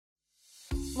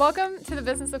Welcome to the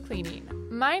Business of Cleaning.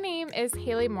 My name is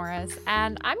Haley Morris,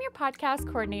 and I'm your podcast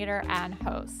coordinator and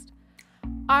host.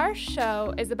 Our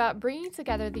show is about bringing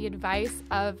together the advice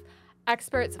of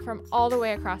experts from all the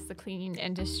way across the cleaning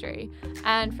industry.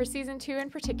 And for season 2 in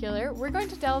particular, we're going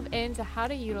to delve into how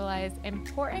to utilize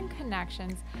important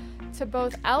connections to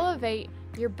both elevate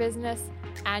your business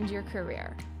and your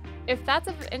career. If that's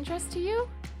of interest to you,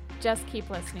 just keep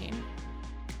listening.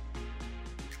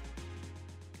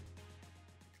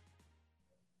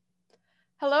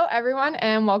 Hello, everyone,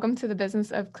 and welcome to the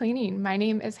Business of Cleaning. My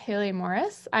name is Haley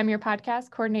Morris. I'm your podcast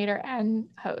coordinator and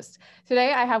host.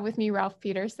 Today, I have with me Ralph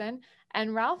Peterson,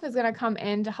 and Ralph is going to come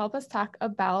in to help us talk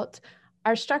about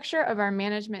our structure of our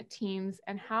management teams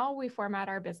and how we format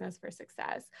our business for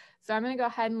success. So I'm going to go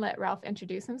ahead and let Ralph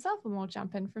introduce himself, and we'll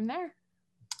jump in from there.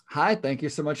 Hi, thank you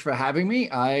so much for having me.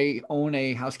 I own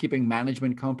a housekeeping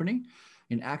management company,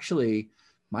 and actually,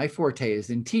 my forte is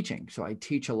in teaching. So I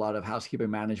teach a lot of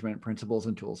housekeeping management principles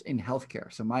and tools in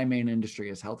healthcare. So my main industry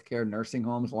is healthcare, nursing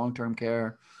homes, long-term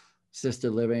care,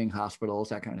 assisted living, hospitals,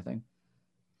 that kind of thing.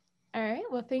 All right.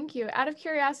 Well, thank you. Out of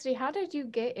curiosity, how did you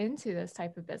get into this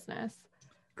type of business?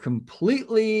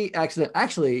 Completely accident.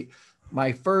 Actually,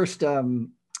 my first,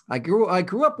 I grew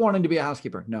up wanting to be a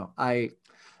housekeeper. No, I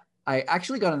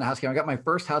actually got into housekeeping. I got my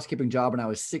first housekeeping job when I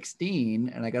was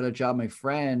 16, and I got a job. My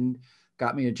friend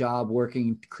got me a job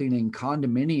cleaning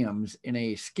condominiums in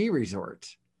a ski resort,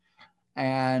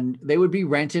 and they would be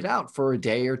rented out for a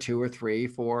day or two or three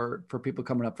for people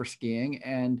coming up for skiing.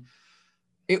 And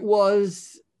it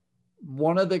was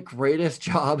one of the greatest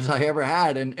jobs I ever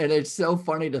had. And it's so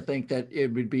funny to think that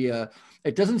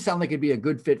it doesn't sound like it'd be a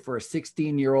good fit for a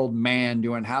 16-year-old man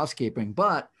doing housekeeping,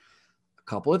 but a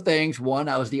couple of things. One,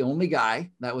 I was the only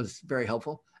guy. That was very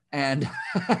helpful. And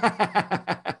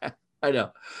I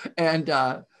know. And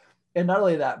not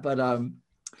only that,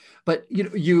 but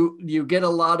you get a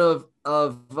lot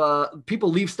of people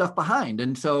leave stuff behind.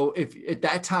 And so if at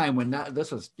that time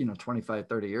this was, 25,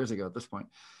 30 years ago at this point,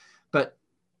 but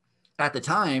at the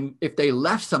time, if they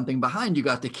left something behind, you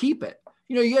got to keep it.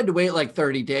 You had to wait like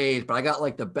 30 days, but I got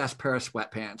like the best pair of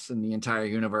sweatpants in the entire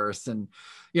universe. And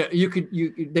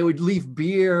they would leave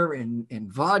beer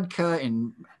and vodka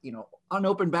and,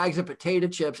 unopened bags of potato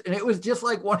chips. And it was just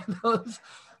like one of those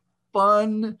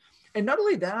fun. And not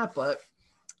only that, but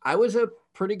I was a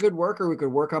pretty good worker who could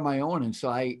work on my own. And so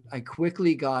I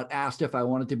quickly got asked if I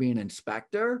wanted to be an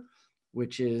inspector,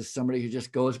 which is somebody who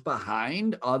just goes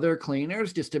behind other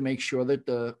cleaners just to make sure that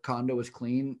the condo is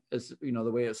clean as,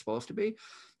 the way it's supposed to be.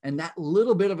 And that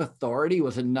little bit of authority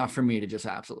was enough for me to just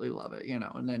absolutely love it,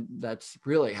 and then that's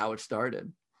really how it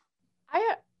started.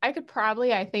 I could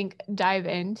probably, I think, dive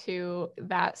into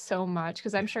that so much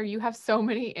because I'm sure you have so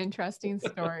many interesting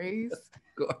stories. Of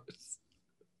course.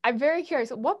 I'm very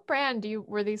curious. What brand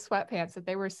were these sweatpants that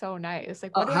they were so nice?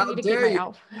 Like, what do I How need to keep my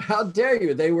outfit? How dare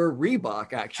you? They were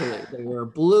Reebok, actually. They were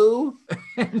blue,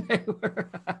 and they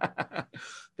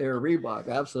were Reebok.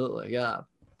 Absolutely, yeah.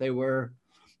 They were.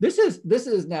 This is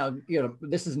now,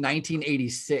 this is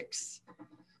 1986,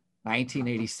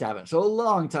 1987. So a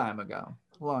long time ago.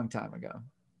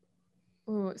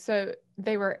 Ooh, so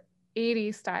they were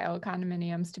 80s style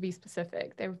condominiums, to be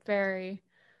specific. They were very...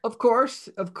 Of course.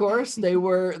 They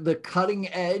were the cutting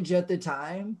edge at the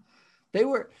time. They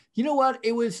were, what?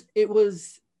 It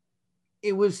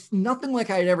was nothing like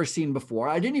I had ever seen before.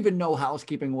 I didn't even know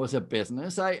housekeeping was a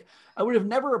business. I would have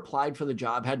never applied for the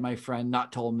job had my friend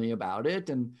not told me about it.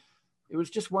 And it was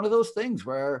just one of those things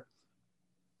where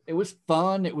it was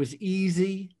fun. It was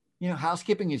easy.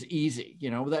 Housekeeping is easy.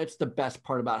 That's the best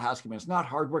part about housekeeping. It's not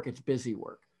hard work. It's busy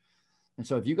work. And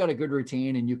so if you got a good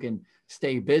routine and you can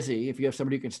stay busy, if you have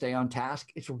somebody who can stay on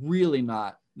task, it's really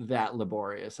not that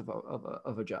laborious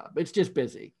of a job. It's just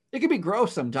busy. It can be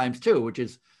gross sometimes too, which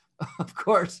is, of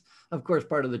course,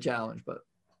 part of the challenge. But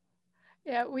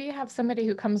yeah, we have somebody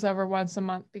who comes over once a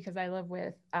month because I live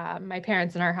with my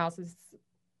parents, and our house is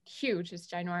huge. It's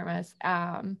ginormous.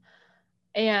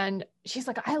 And she's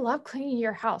like, I love cleaning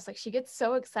your house. Like, she gets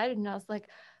so excited. And I was like,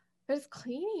 but it's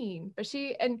cleaning. But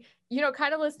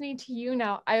kind of listening to you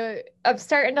now, I'm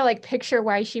starting to like picture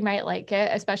why she might like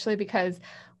it, especially because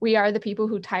we are the people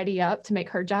who tidy up to make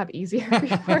her job easier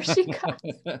before she comes.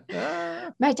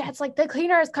 My dad's like, the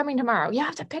cleaner is coming tomorrow. You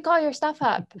have to pick all your stuff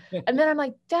up. And then I'm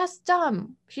like, that's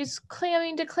dumb. She's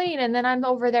coming to clean. And then I'm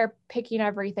over there picking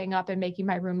everything up and making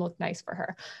my room look nice for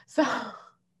her. So...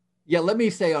 yeah, let me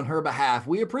say on her behalf,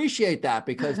 we appreciate that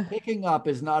because picking up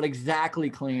is not exactly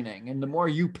cleaning. And the more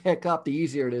you pick up, the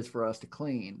easier it is for us to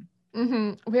clean.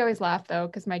 Mm-hmm. We always laugh, though,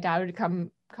 because my dad would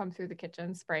come come through the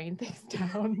kitchen spraying things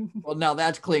down. Well, now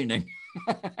that's cleaning.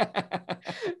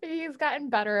 He's gotten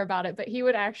better about it, but he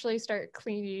would actually start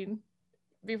cleaning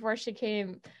before she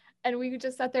came. And we would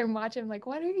just sit there and watch him like,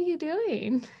 what are you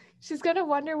doing? She's going to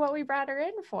wonder what we brought her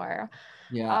in for.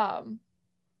 Yeah.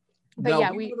 But no,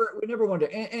 yeah, we never wonder.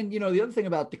 And, you know, the other thing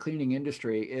about the cleaning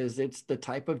industry is it's the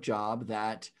type of job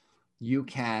that you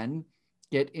can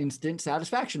get instant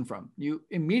satisfaction from. You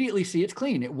immediately see it's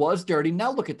clean. It was dirty.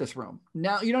 Now look at this room.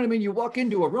 Now, you know what I mean? You walk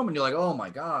into a room and you're like, oh my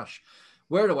gosh,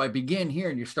 where do I begin here?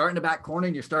 And you start in the back corner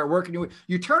and you start working.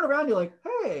 You turn around, you're like,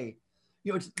 hey,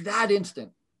 you know, it's that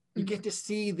instant. You get to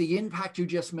see the impact you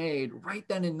just made right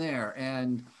then and there.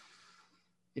 And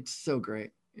it's so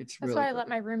great. It's That's really why I great. let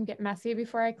my room get messy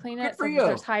before I clean it. Good for So you.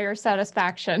 there's higher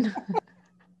satisfaction.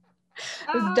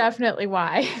 That's definitely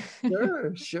why.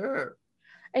 Sure.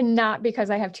 And not because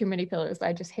I have too many pillows.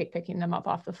 I just hate picking them up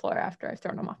off the floor after I've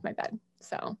thrown them off my bed.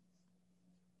 So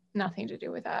nothing to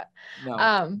do with that.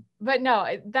 No. But no,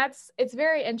 it's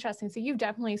very interesting. So you've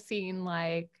definitely seen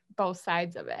like both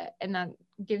sides of it. And that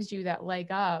gives you that leg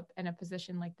up in a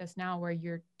position like this now where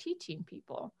you're teaching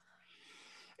people.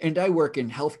 And I work in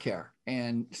healthcare.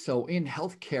 And so in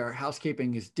healthcare,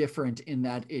 housekeeping is different in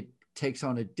that it takes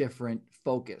on a different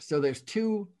focus. So there's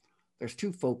two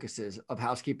focuses of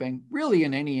housekeeping really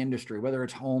in any industry, whether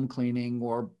it's home cleaning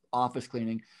or office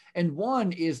cleaning. And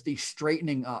one is the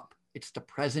straightening up. It's the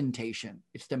presentation.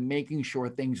 It's the making sure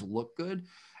things look good.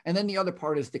 And then the other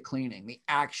part is the cleaning, the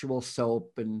actual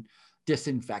soap and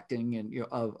disinfecting and, you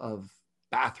know, of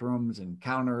bathrooms and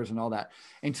counters and all that.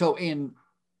 And so in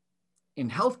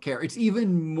healthcare, it's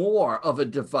even more of a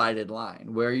divided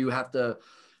line where you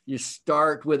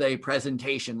start with a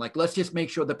presentation, like, let's just make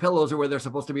sure the pillows are where they're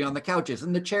supposed to be on the couches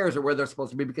and the chairs are where they're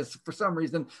supposed to be, because for some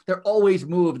reason they're always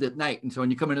moved at night. And so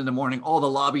when you come in the morning, all the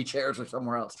lobby chairs are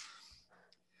somewhere else.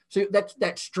 So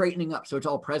that's straightening up. So it's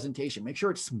all presentation. Make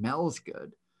sure it smells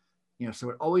good. You know,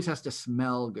 so it always has to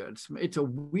smell good. It's a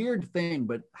weird thing,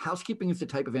 but housekeeping is the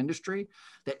type of industry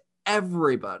that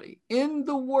everybody in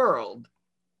the world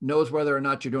knows whether or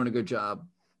not you're doing a good job,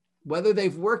 whether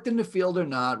they've worked in the field or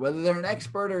not, whether they're an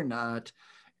expert or not.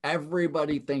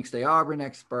 Everybody thinks they are an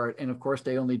expert. And of course,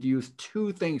 they only use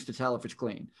two things to tell if it's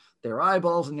clean: their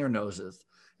eyeballs and their noses.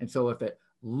 And so if it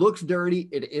looks dirty,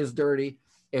 it is dirty.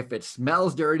 If it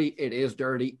smells dirty, it is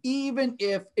dirty, even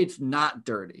if it's not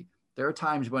dirty. There are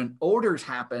times when odors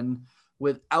happen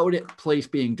without it place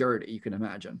being dirty, you can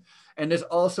imagine. And there's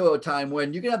also a time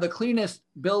when you can have the cleanest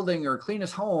building or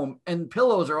cleanest home and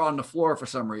pillows are on the floor for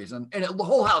some reason, and the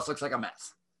whole house looks like a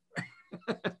mess.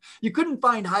 You couldn't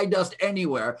find high dust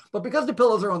anywhere, but because the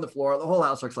pillows are on the floor, the whole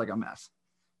house looks like a mess.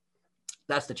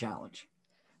 That's the challenge.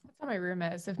 That's how my room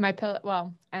is. If my pillow,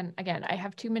 well, and again, I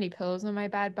have too many pillows on my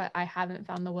bed, but I haven't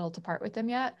found the will to part with them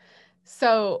yet.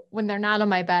 So when they're not on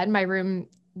my bed, my room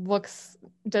looks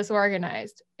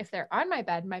disorganized. If they're on my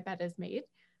bed is made.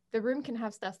 The room can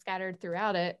have stuff scattered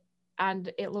throughout it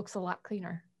and it looks a lot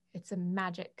cleaner. It's a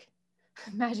magic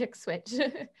switch.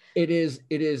 It is.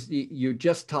 You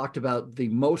just talked about the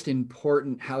most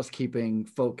important housekeeping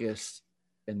focus,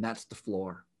 and that's the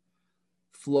floor.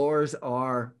 Floors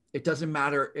are, it doesn't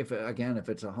matter if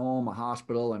it's a home, a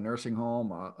hospital, a nursing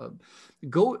home,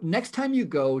 go next time you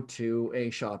go to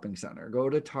a shopping center, go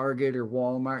to Target or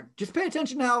Walmart, just pay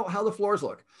attention to how the floors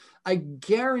look. I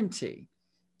guarantee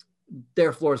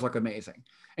their floors look amazing.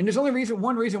 And there's only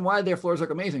one reason why their floors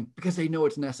look amazing, because they know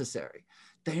it's necessary.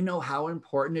 They know how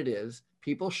important it is.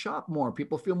 People shop more.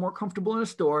 People feel more comfortable in a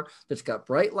store that's got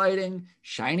bright lighting,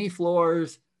 shiny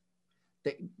floors.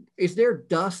 Is there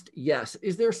dust? Yes.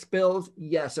 Is there spills?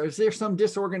 Yes. Is there some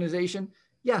disorganization?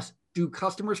 Yes. Do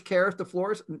customers care if the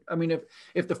floors, I mean,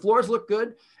 if the floors look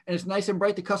good and it's nice and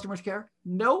bright, the customers care?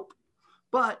 Nope.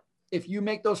 But if you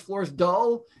make those floors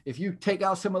dull, if you take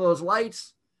out some of those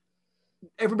lights,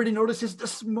 everybody notices the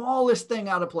smallest thing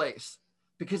out of place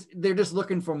because they're just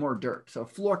looking for more dirt. So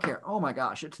floor care, oh my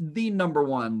gosh, it's the number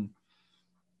one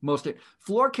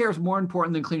floor care is more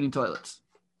important than cleaning toilets.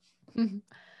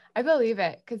 I believe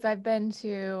it, because I've been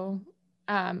to,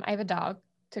 I have a dog,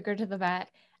 took her to the vet,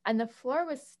 and the floor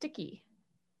was sticky.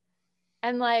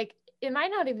 And like, it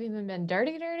might not have even been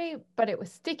dirty, but it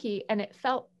was sticky and it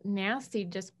felt nasty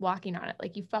just walking on it.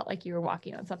 Like you felt like you were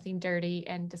walking on something dirty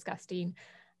and disgusting.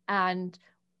 And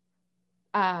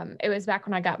it was back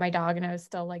when I got my dog and I was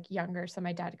still like younger. So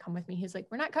my dad would come with me. He's like,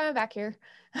 we're not coming back here.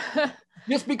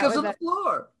 Just because of the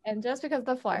floor. And just because of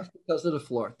the floor. Just because of the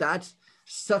floor. That's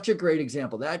such a great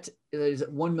example. That is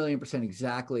 1,000,000%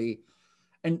 exactly.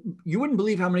 And you wouldn't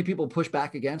believe how many people push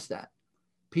back against that.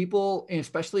 People,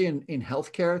 especially in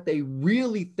healthcare, they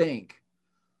really think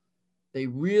They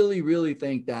really, really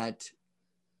think that,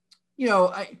 you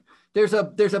know, there's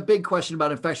a big question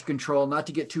about infection control, not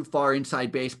to get too far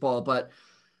inside baseball, but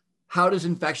how does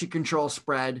infection control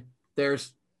spread?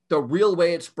 There's the real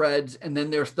way it spreads, and then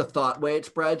there's the thought way it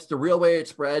spreads. The real way it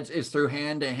spreads is through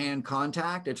hand-to-hand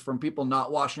contact. It's from people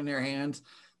not washing their hands.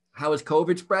 How is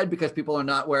COVID spread? Because people are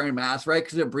not wearing masks, right?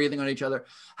 Because they're breathing on each other.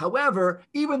 However,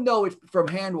 even though it's from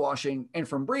hand washing and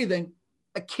from breathing,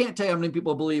 I can't tell you how many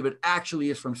people believe it actually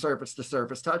is from surface to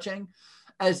surface touching.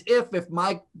 As if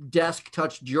my desk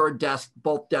touched your desk,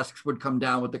 both desks would come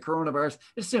down with the coronavirus.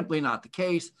 It's simply not the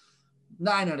case.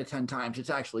 9 out of 10 times, it's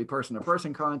actually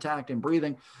person-to-person contact and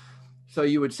breathing. So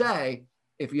you would say,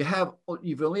 if you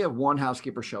only have one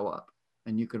housekeeper show up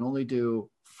and you can only do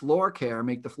floor care,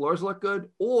 make the floors look good,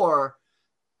 or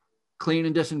clean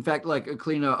and disinfect, like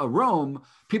clean a room,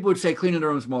 people would say cleaning the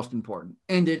room is most important.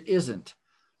 And it isn't.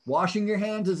 Washing your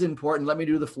hands is important. Let me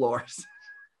do the floors.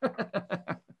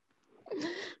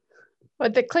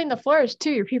 But they clean the floors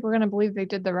too. Your people are going to believe they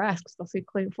did the rest because they'll see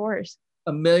clean floors.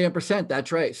 1,000,000%.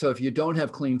 That's right. So if you don't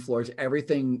have clean floors,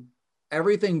 everything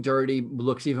dirty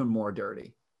looks even more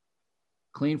dirty.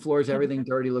 Clean floors, everything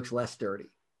dirty looks less dirty.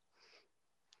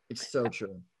 It's so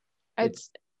true. And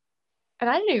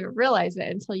I didn't even realize it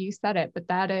until you said it, but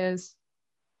that is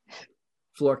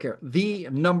floor care, the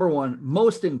number one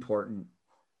most important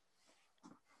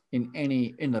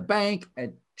in the bank,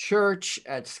 at church,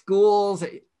 at schools,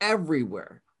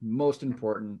 everywhere. Most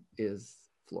important is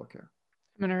floor care.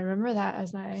 I'm going to remember that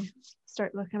as I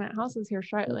start looking at houses here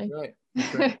shortly.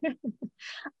 That's right.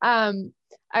 All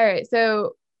right.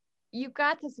 So you've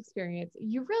got this experience.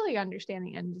 You really understand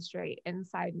the industry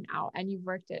inside and out, and you've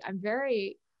worked it.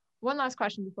 One last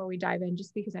question before we dive in,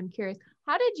 just because I'm curious.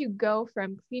 How did you go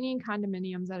from cleaning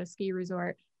condominiums at a ski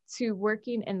resort to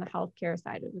working in the healthcare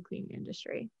side of the cleaning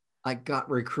industry? I got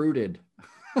recruited.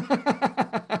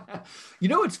 You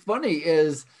know, what's funny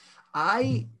is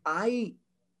I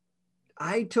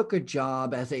took a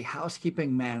job as a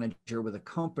housekeeping manager with a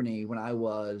company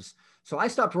so I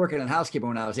stopped working in housekeeping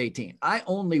when I was 18. I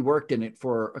only worked in it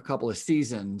for a couple of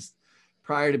seasons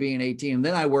prior to being 18. And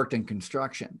then I worked in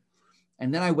construction.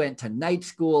 And then I went to night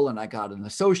school and I got an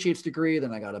associate's degree.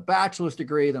 Then I got a bachelor's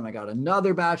degree. Then I got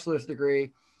another bachelor's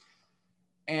degree.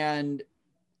 And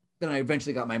then I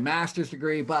eventually got my master's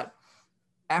degree. But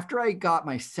after I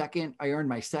earned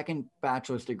my second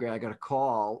bachelor's degree, I got a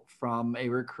call from a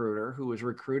recruiter who was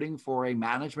recruiting for a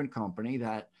management company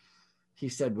that he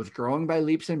said was growing by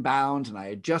leaps and bounds. And I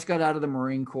had just got out of the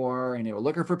Marine Corps, and they were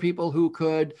looking for people who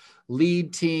could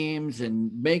lead teams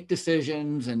and make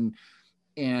decisions. And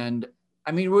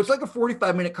I mean, it was like a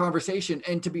 45-minute conversation.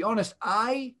 And to be honest,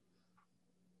 I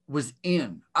was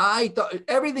in. I thought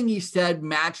everything he said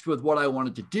matched with what I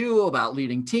wanted to do about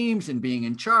leading teams and being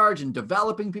in charge and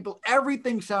developing people.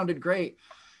 Everything sounded great.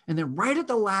 And then right at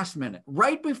the last minute,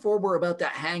 right before we're about to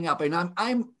hang up, and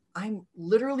I'm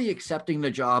literally accepting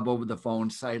the job over the phone,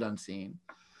 sight unseen.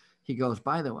 He goes,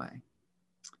 by the way,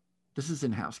 this is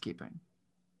in housekeeping,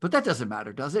 but that doesn't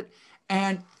matter, does it?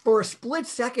 And for a split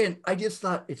second, I just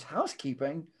thought, it's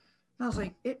housekeeping. And I was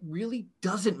like, it really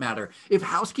doesn't matter. If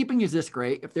housekeeping is this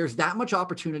great, if there's that much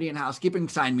opportunity in housekeeping,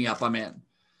 sign me up, I'm in.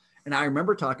 And I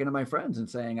remember talking to my friends and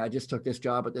saying, I just took this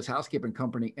job at this housekeeping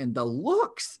company, and the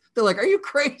looks, they're like, are you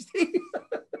crazy?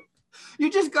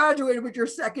 You just graduated with your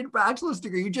second bachelor's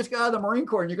degree. You just got out of the Marine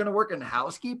Corps and you're going to work in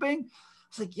housekeeping? I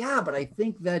was like, yeah, but I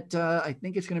think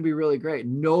it's going to be really great.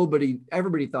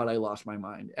 Everybody thought I lost my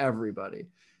mind, everybody.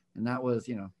 And that was,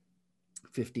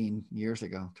 15 years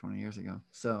ago, 20 years ago.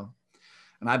 So,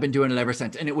 and I've been doing it ever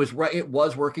since. And it was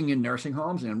working in nursing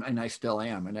homes, and I still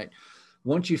am. And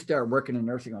once you start working in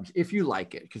nursing homes, if you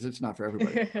like it, because it's not for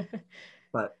everybody,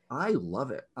 but I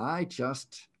love it.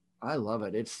 I love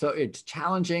it. It's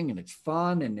challenging and it's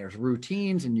fun, and there's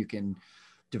routines, and you can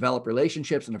develop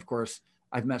relationships. And of course,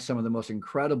 I've met some of the most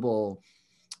incredible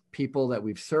people that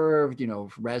we've served,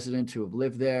 residents who have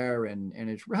lived there, and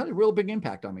it's had a real big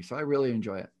impact on me. So I really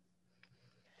enjoy it.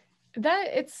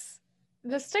 It's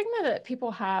the stigma that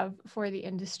people have for the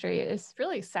industry is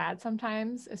really sad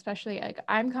sometimes, especially like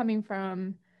I'm coming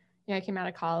from, I came out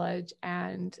of college,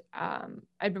 and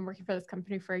I'd been working for this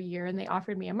company for a year, and they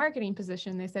offered me a marketing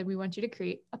position. They said, we want you to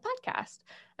create a podcast.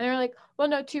 And they're like, well,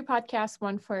 no, 2 podcasts,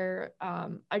 one for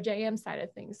our JM side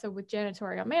of things. So with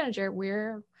janitorial manager,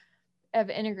 have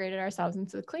integrated ourselves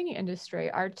into the cleaning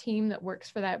industry. Our team that works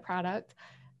for that product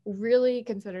really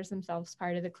considers themselves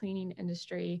part of the cleaning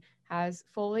industry, has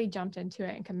fully jumped into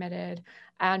it and committed.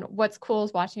 And what's cool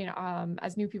is watching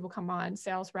as new people come on,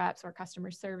 sales reps or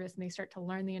customer service, and they start to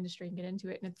learn the industry and get into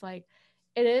it. And it's like,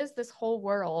 it is this whole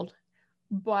world,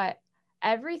 but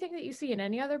everything that you see in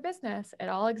any other business, it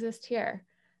all exists here.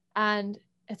 And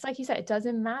it's like you said, it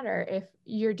doesn't matter if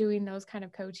you're doing those kind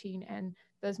of coaching and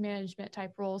those management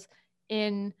type roles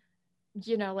in,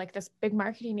 you know, like this big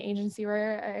marketing agency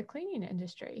or a cleaning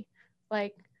industry.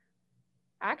 Like,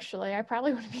 actually, I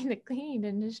probably would be in the cleaning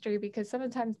industry, because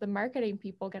sometimes the marketing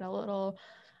people get a little,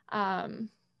 I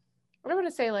don't want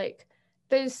to say like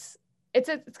this, it's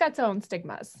got its own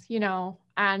stigmas, you know,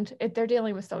 and they're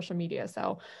dealing with social media.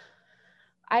 So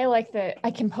I like that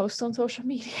I can post on social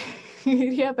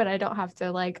media, but I don't have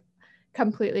to like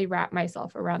completely wrap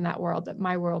myself around that world. That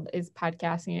my world is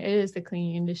podcasting. It is the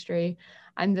cleaning industry.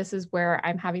 And this is where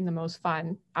I'm having the most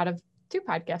fun out of 2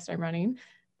 podcasts I'm running.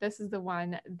 This is the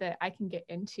one that I can get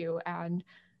into. And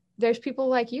there's people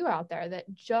like you out there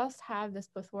that just have this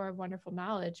plethora of wonderful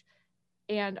knowledge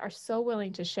and are so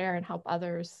willing to share and help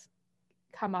others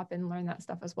come up and learn that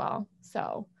stuff as well.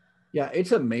 So yeah,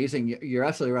 it's amazing. You're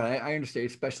absolutely right. I understand,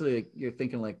 especially like you're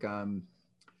thinking like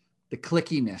the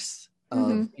clickiness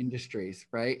of industries,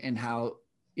 right? And how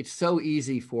it's so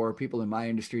easy for people in my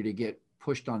industry to get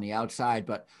pushed on the outside.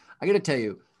 But I got to tell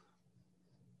you,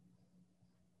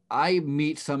 I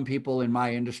meet some people in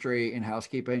my industry in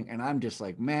housekeeping, and I'm just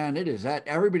like, man, it is that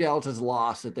everybody else is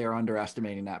lost that they're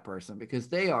underestimating that person, because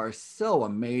they are so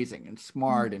amazing and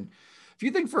smart. And if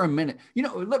you think for a minute, you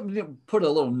know, let me put a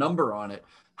little number on it.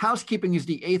 Housekeeping is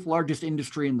the 8th largest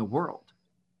industry in the world.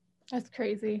 That's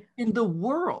crazy. In the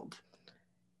world.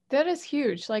 That is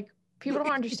huge. Like, people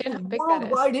don't understand how big that is.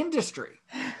 Worldwide industry.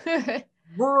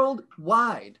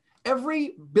 Worldwide.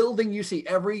 Every building you see,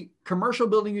 every commercial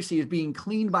building you see is being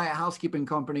cleaned by a housekeeping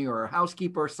company or a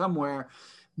housekeeper somewhere.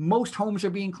 Most homes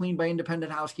are being cleaned by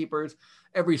independent housekeepers.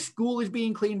 Every school is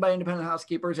being cleaned by independent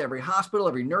housekeepers. Every hospital,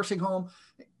 every nursing home.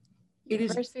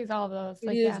 Universities, all of those.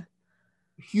 Like, yeah.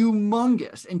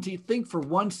 Humongous. And to think for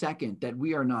one second that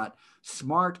we are not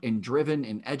smart and driven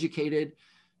and educated,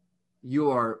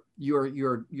 you're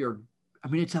I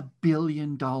mean, it's $1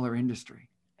 billion industry.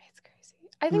 It's crazy.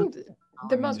 I think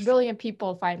the most brilliant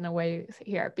people find the way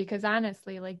here, because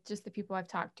honestly, like, just the people I've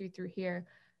talked to through here,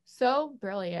 so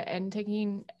brilliant and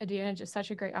taking advantage of such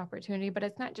a great opportunity. But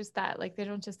it's not just that, like, they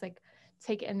don't just like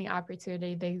take it in the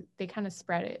opportunity. They kind of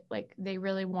spread it. Like, they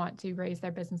really want to raise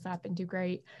their business up and do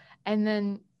great. And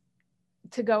then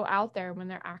to go out there when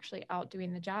they're actually out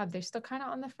doing the job, they're still kind of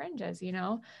on the fringes, you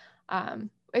know?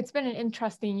 It's been an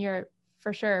interesting year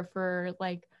for sure for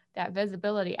like that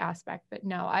visibility aspect, but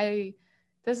no,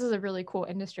 this is a really cool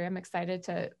industry. I'm excited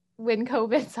to when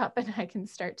COVID's up and I can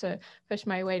start to push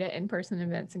my way to in-person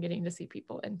events and getting to see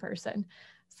people in person.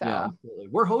 So yeah, absolutely.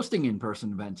 We're hosting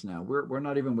in-person events now. We're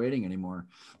not even waiting anymore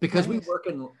because we work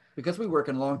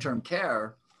in long-term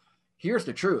care. Here's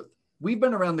the truth. We've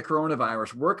been around the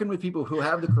coronavirus, working with people who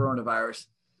have the coronavirus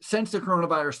since the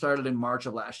coronavirus started in March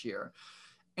of last year.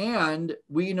 And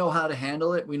we know how to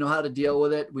handle it. We know how to deal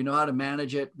with it. We know how to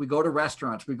manage it. We go to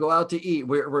restaurants. We go out to eat.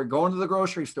 We're going to the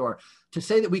grocery store. To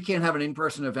say that we can't have an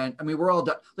in-person event, I mean, we're all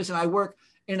done. Listen, I work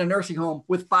in a nursing home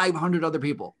with 500 other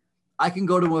people. I can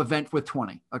go to an event with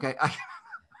 20, okay?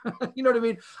 You know what I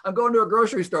mean? I'm going to a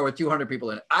grocery store with 200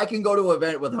 people in it. I can go to an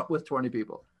event with 20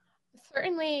 people.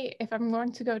 Certainly, if I'm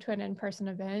going to go to an in-person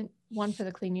event, one for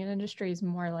the cleaning industry is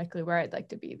more likely where I'd like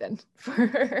to be than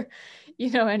for,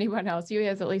 anyone else. You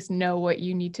guys at least know what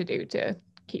you need to do to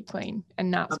keep clean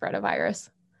and not spread a virus.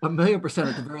 1,000,000%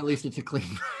 at the very least, it's a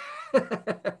clean.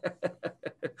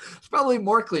 It's probably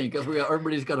more clean because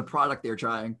everybody's got a product they're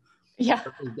trying. Yeah.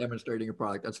 Demonstrating a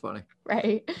product. That's funny.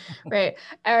 Right.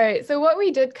 All right. So what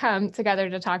we did come together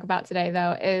to talk about today,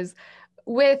 though, is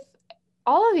with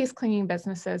all of these cleaning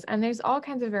businesses, and there's all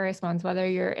kinds of various ones, whether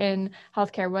you're in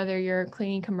healthcare, whether you're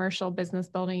cleaning commercial business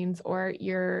buildings, or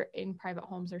you're in private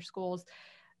homes or schools,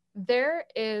 there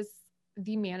is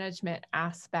the management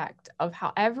aspect of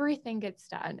how everything gets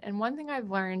done. And one thing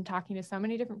I've learned talking to so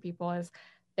many different people is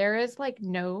there is like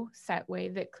no set way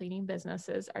that cleaning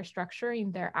businesses are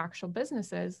structuring their actual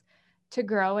businesses to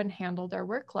grow and handle their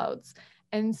workloads.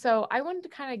 And so I wanted to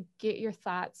kind of get your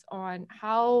thoughts on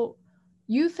how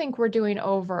you think we're doing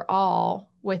overall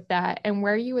with that and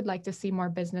where you would like to see more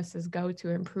businesses go to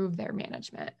improve their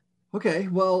management. Okay.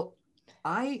 Well,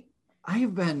 I've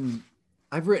written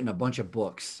a bunch of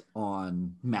books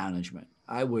on management.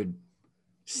 I would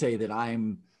say that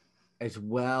I'm as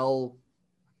well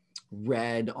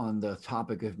read on the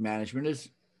topic of management as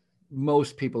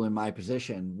most people in my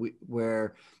position,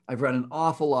 where I've read an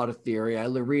awful lot of theory. I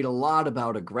read a lot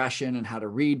about aggression and how to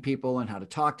read people and how to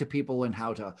talk to people and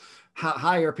how to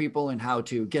hire people and how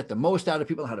to get the most out of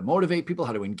people, how to motivate people,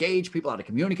 how to engage people, how to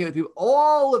communicate with people,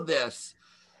 all of this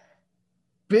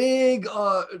big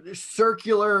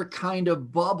circular kind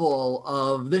of bubble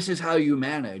of this is how you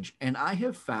manage. And I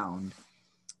have found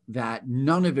that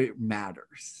none of it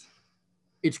matters.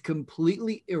 It's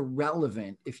completely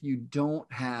irrelevant if you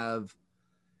don't have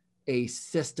a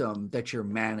system that you're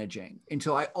managing. And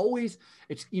so I always,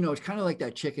 it's, you know, it's kind of like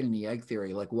that chicken and the egg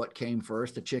theory, like what came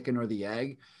first, the chicken or the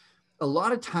egg. A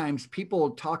lot of times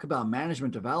people talk about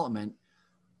management development,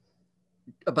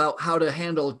 about how to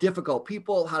handle difficult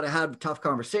people, how to have tough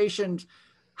conversations,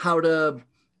 how to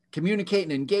communicate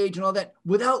and engage and all that,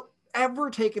 without ever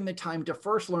taking the time to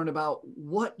first learn about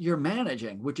what you're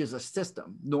managing, which is a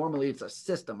system. Normally it's a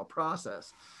system, a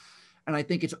process. And I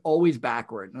think it's always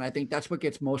backward. And I think that's what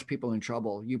gets most people in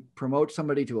trouble. You promote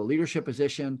somebody to a leadership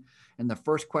position, and the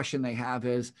first question they have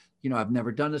is, you know, I've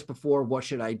never done this before. What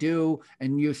should I do?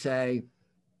 And you say,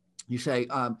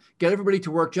 get everybody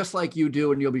to work just like you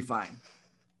do, and you'll be fine.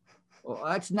 Well,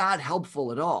 that's not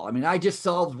helpful at all. I mean, I just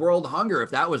solved world hunger if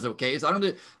that was the case. I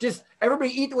don't just everybody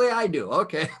eat the way I do.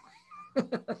 Okay.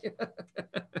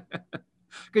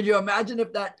 Could you imagine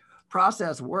if that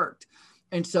process worked?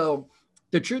 And so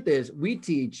the truth is we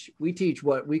teach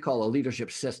what we call a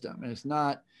leadership system. And it's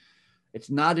not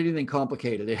anything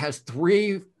complicated. It has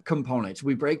 3 components.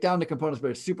 We break down the components,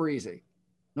 but it's super easy.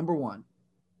 Number 1,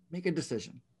 make a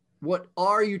decision. What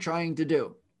are you trying to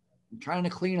do? I'm trying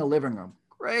to clean a living room.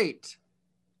 Great.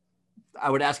 I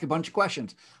would ask a bunch of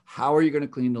questions. How are you going to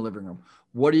clean the living room?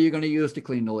 What are you going to use to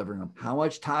clean the living room? How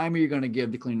much time are you going to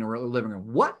give to clean the living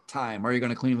room? What time are you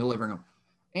going to clean the living room?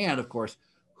 And of course,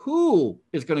 who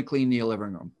is going to clean the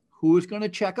living room? Who is going to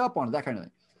check up on it? That kind of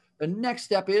thing. The next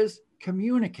step is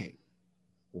communicate.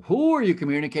 Who are you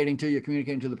communicating to? You're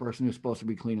communicating to the person who's supposed to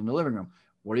be cleaning the living room.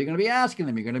 What are you going to be asking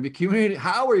them? You're going to be communicating.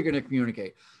 How are you going to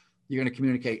communicate? You're going to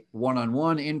communicate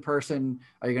one-on-one, in person.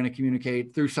 Are you going to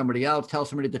communicate through somebody else? Tell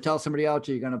somebody to tell somebody else?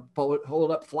 Are you going to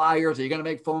hold up flyers? Are you going to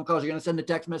make phone calls? Are you going to send a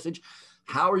text message?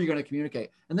 How are you going to communicate?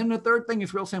 And then the third thing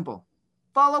is real simple.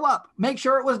 Follow up. Make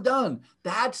sure it was done.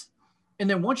 And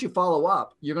then once you follow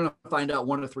up, you're going to find out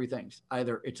one of 3 things.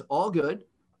 Either it's all good,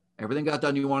 everything got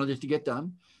done you wanted it to get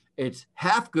done. It's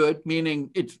half good, meaning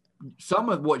it's some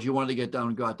of what you wanted to get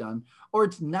done got done, or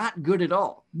it's not good at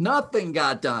all. Nothing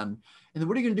got done. And then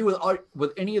what are you going to do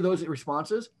with any of those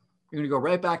responses? You're going to go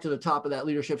right back to the top of that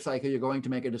leadership cycle. You're going to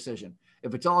make a decision.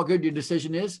 If it's all good, your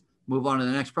decision is move on to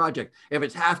the next project. If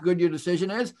it's half good, your decision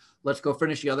is let's go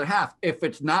finish the other half. If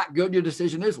it's not good, your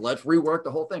decision is let's rework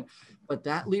the whole thing. But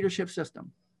that leadership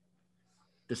system,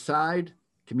 decide,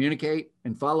 communicate,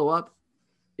 and follow up.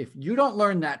 If you don't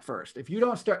learn that first, if you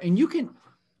don't start, and you can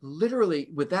literally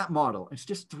with that model, it's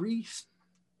just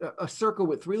a circle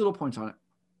with 3 little points on it.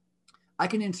 I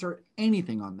can insert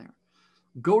anything on there.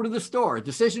 Go to the store.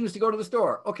 Decision is to go to the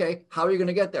store. Okay, how are you going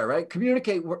to get there, right?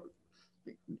 Communicate.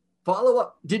 Follow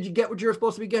up. Did you get what you're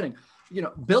supposed to be getting? You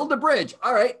know, build a bridge.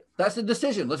 All right, that's the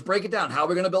decision. Let's break it down. How are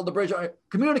we going to build the bridge? All right,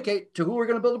 communicate to who we're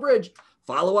going to build the bridge.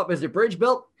 Follow up. Is the bridge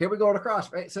built? Here we go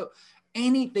across, right? So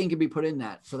anything can be put in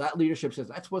that. So that leadership says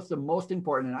that's what's the most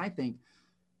important. And I think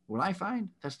what I find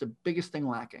that's the biggest thing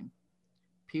lacking.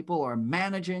 People are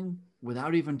managing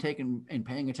without even taking and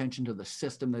paying attention to the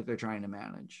system that they're trying to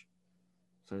manage.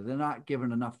 So they're not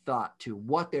giving enough thought to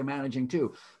what they're managing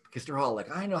to, because they're all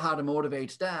like, I know how to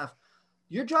motivate staff.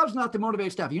 Your job's not to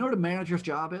motivate staff. You know what a manager's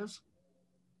job is?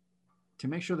 To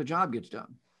make sure the job gets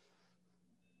done.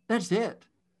 That's it.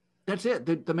 That's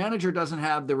it. The manager doesn't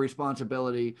have the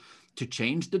responsibility to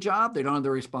change the job. They don't have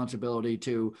the responsibility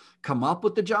to come up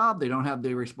with the job. They don't have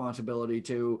the responsibility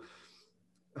to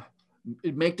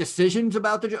make decisions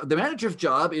about the job. The manager's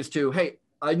job is to, hey,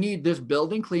 I need this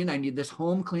building clean. I need this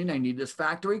home clean. I need this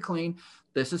factory clean.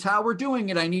 This is how we're doing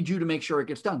it. I need you to make sure it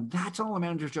gets done. That's all a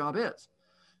manager's job is.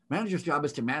 Manager's job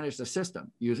is to manage the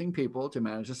system, using people to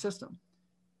manage the system.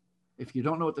 If you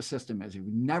don't know what the system is, if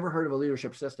you've never heard of a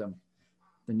leadership system,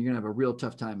 then you're going to have a real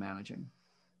tough time managing.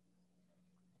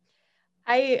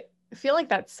 I feel like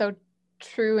that's so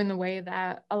true in the way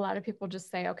that a lot of people just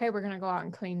say, okay, we're going to go out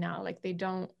and clean now. Like they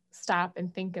don't stop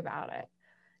and think about it.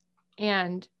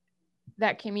 And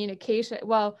that communication,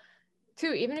 well,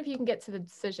 too, even if you can get to the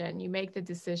decision, you make the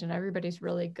decision, everybody's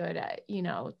really good at, you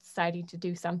know, deciding to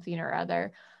do something or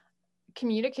other.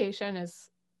 Communication is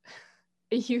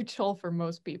a huge tool for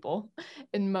most people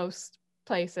in most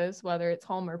places, whether it's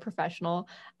home or professional.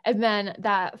 And then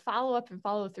that follow up and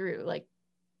follow through, like,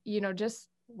 you know, just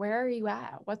where are you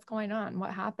at? What's going on?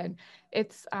 What happened?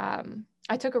 It's,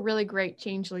 I took a really great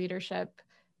change leadership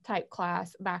type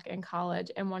class back in college.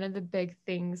 And one of the big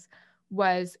things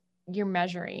was your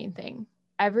measuring thing.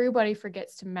 Everybody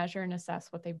forgets to measure and assess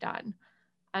what they've done.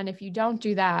 And if you don't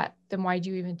do that, then why do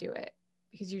you even do it?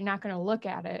 because you're not going to look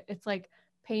at it. It's like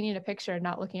painting a picture and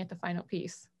not looking at the final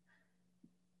piece.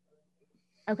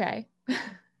 Okay.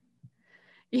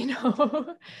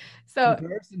 So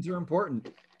comparisons are important.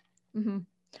 mm-hmm.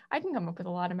 I can come up with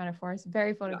a lot of metaphors.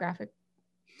 Very photographic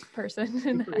person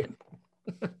in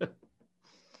that.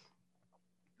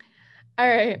 All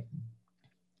right.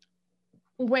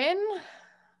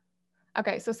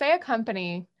 Okay, so say a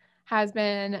company has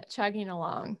been chugging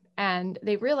along and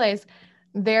they realize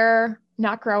they're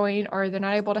not growing or they're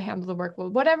not able to handle the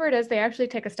workload, whatever it is, they actually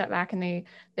take a step back and they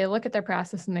look at their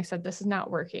process and they said, this is not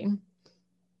working.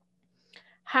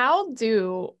 How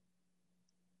do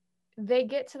they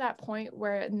get to that point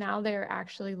where now they're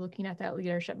actually looking at that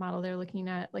leadership model? They're looking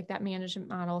at like that management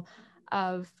model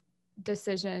of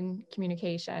decision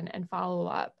communication and follow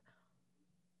up.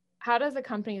 How does a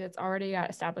company that's already got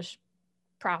established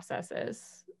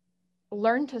processes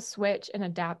learn to switch and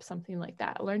adapt something like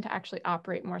that, learn to actually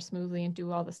operate more smoothly and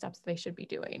do all the steps they should be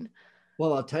doing?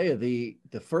 Well, I'll tell you,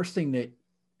 the first thing that,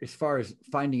 as far as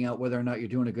finding out whether or not you're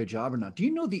doing a good job or not, do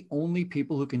you know the only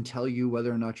people who can tell you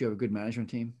whether or not you have a good management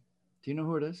team? Do you know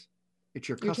who it is? It's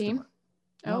your customer. Team?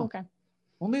 No, oh, okay.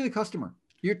 Only the customer.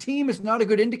 Your team is not a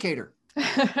good indicator.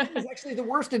 It's actually the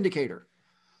worst indicator.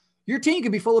 Your team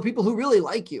could be full of people who really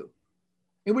like you.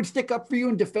 It would stick up for you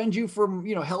and defend you from,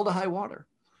 hell to high water.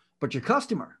 But your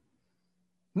customer,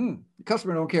 the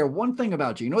customer don't care one thing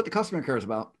about you. You know what the customer cares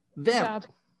about? Them. Job.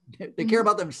 They care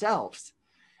about themselves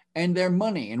and their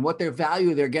money and what their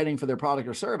value they're getting for their product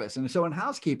or service. And so in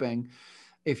housekeeping,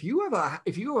 if you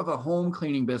have a home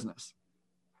cleaning business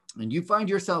and you find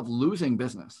yourself losing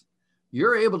business,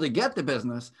 you're able to get the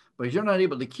business, but you're not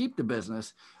able to keep the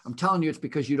business. I'm telling you, it's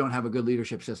because you don't have a good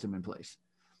leadership system in place,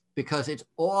 because it's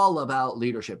all about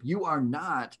leadership. You are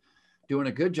not doing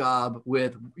a good job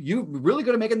with, you really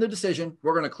good at making the decision.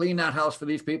 We're going to clean that house for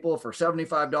these people for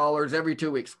 $75 every 2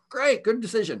 weeks. Great. Good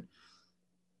decision.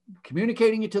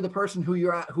 Communicating it to the person who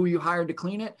you hired to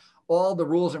clean it, all the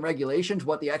rules and regulations,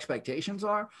 what the expectations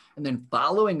are, and then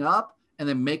following up and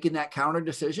then making that counter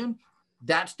decision.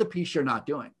 That's the piece you're not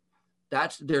doing.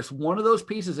 There's one of those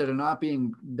pieces that are not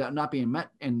being met.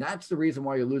 And that's the reason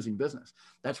why you're losing business.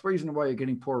 That's the reason why you're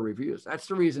getting poor reviews. That's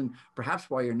the reason perhaps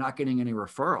why you're not getting any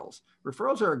referrals.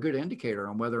 Referrals are a good indicator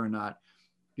on whether or not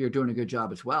you're doing a good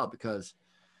job as well, because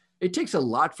it takes a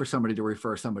lot for somebody to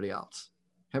refer somebody else.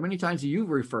 How many times do you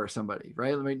refer somebody,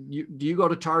 right? I mean, do you go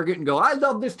to Target and go, I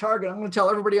love this Target, I'm going to tell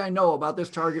everybody I know about this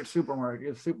Target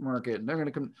supermarket, and they're going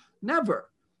to come? Never,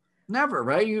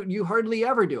 right? You hardly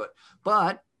ever do it.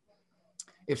 But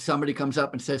if somebody comes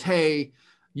up and says, hey,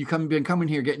 been coming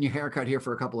here, getting your haircut here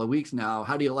for a couple of weeks now,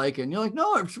 how do you like it? And you're like,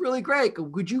 no, it's really great.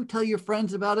 Would you tell your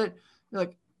friends about it? You're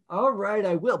like, all right,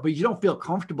 I will. But you don't feel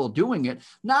comfortable doing it,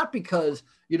 not because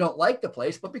you don't like the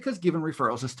place, but because giving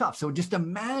referrals is tough. So just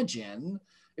imagine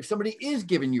if somebody is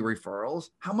giving you referrals,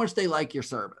 how much they like your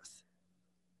service.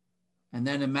 And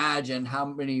then imagine how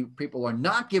many people are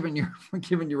not giving you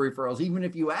referrals, even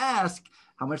if you ask,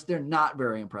 how much they're not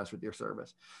very impressed with your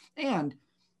service. And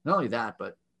not only that,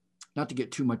 but not to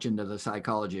get too much into the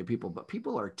psychology of people, but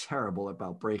people are terrible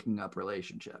about breaking up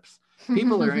relationships.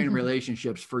 People are in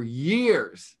relationships for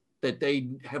years that they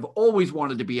have always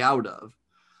wanted to be out of,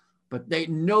 but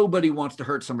nobody wants to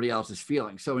hurt somebody else's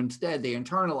feelings. So instead they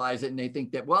internalize it and they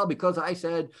think that, well, because I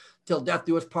said till death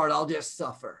do us part, I'll just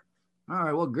suffer. All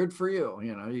right, well, good for you.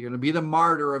 You're going to be the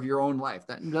martyr of your own life.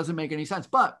 That doesn't make any sense,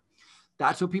 but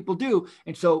that's what people do.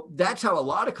 And so that's how a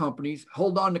lot of companies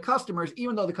hold on to customers,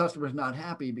 even though the customer is not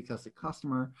happy, because the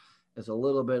customer is a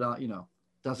little bit,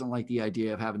 doesn't like the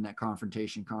idea of having that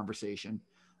conversation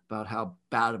about how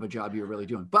bad of a job you're really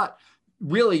doing. But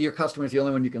really, your customer is the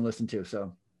only one you can listen to.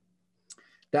 So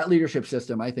that leadership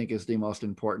system, I think, is the most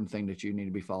important thing that you need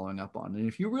to be following up on. And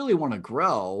if you really want to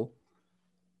grow,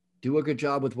 do a good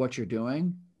job with what you're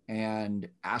doing and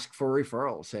ask for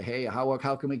referrals. Say, hey,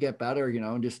 how can we get better?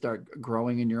 And just start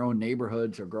growing in your own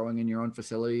neighborhoods or growing in your own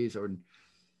facilities. Or,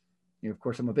 of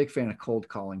course, I'm a big fan of cold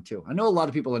calling too. I know a lot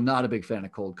of people are not a big fan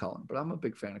of cold calling, but I'm a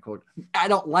big fan of cold. I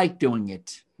don't like doing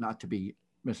it, not to be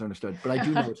misunderstood, but I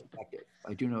do know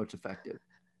it's effective.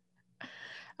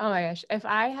 Oh my gosh. If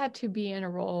I had to be in a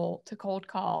role to cold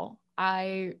call,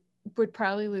 I would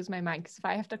probably lose my mind, because if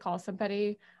I have to call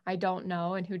somebody I don't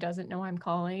know and who doesn't know I'm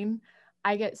calling,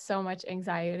 I get so much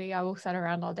anxiety. I will sit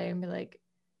around all day and be like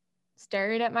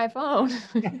staring at my phone.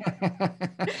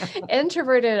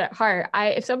 Introverted at heart.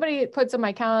 If somebody puts on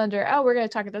my calendar, oh, we're going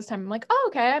to talk at this time, I'm like, oh,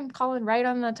 okay, I'm calling right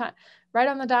on the time, right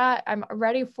on the dot. I'm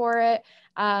ready for it.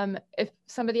 If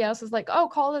somebody else is like, oh,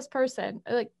 call this person,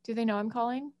 like, do they know I'm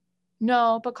calling?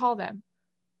 No, but call them.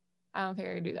 I don't think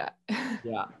I can do that.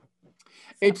 Yeah.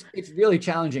 So, It's really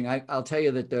challenging. I'll tell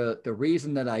you that the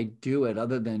reason that I do it,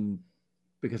 other than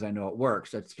because I know it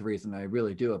works, that's the reason I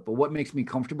really do it. But what makes me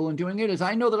comfortable in doing it is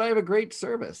I know that I have a great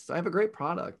service. I have a great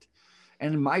product,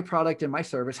 and my product and my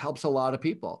service helps a lot of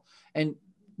people. And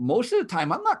most of the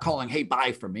time, I'm not calling, "Hey,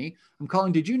 buy from me." I'm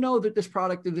calling, "Did you know that this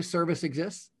product or this service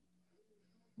exists?"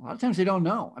 A lot of times they don't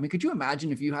know. I mean, could you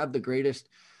imagine if you could have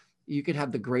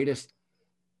the greatest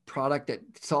product that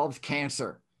solves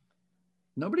cancer.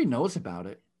 Nobody knows about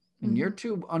it. And you're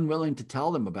too unwilling to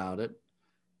tell them about it.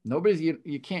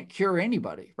 You can't cure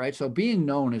anybody, right? So being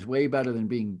known is way better than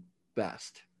being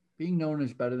best. Being known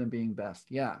is better than being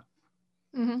best. Yeah.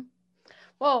 mm-hmm.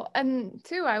 Well, and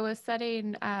too, I was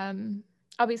studying,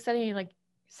 I'll be studying like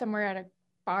somewhere at a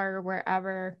bar or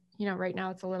wherever, right now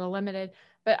it's a little limited,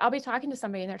 but I'll be talking to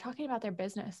somebody and they're talking about their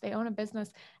business. They own a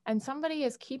business and somebody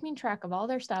is keeping track of all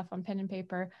their stuff on pen and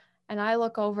paper. And I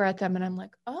look over at them and I'm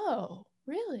like, oh,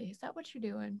 really? Is that what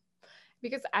you're doing?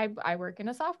 Because I work in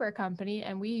a software company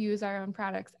and we use our own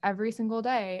products every single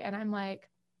day. And I'm like,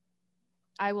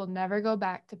 I will never go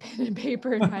back to pen and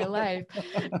paper in my life.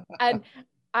 And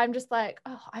I'm just like,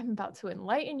 oh, I'm about to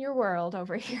enlighten your world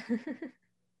over here.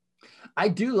 I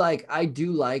do like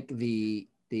the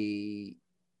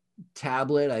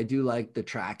tablet. I do like the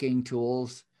tracking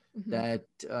tools that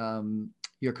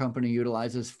your company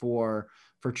utilizes for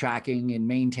tracking and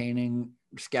maintaining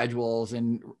schedules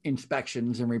and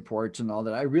inspections and reports and all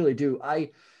that. I really do.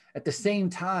 At the same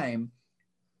time,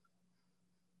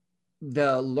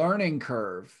 the learning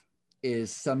curve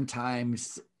is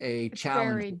sometimes a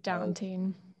challenge. Very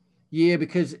daunting. Yeah,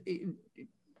 because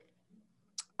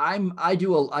I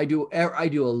do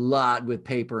a lot with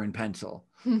paper and pencil.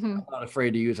 I'm not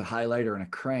afraid to use a highlighter and a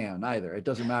crayon either. It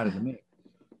doesn't matter to me.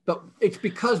 But it's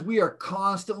because we are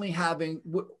constantly having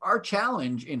our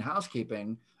challenge in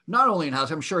housekeeping, not only in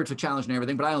house, I'm sure it's a challenge in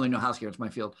everything, but I only know housekeeping, it's my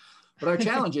field. But our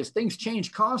challenge is things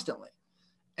change constantly.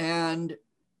 And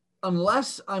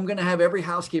unless I'm going to have every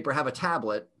housekeeper have a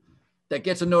tablet that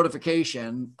gets a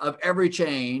notification of every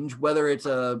change, whether it's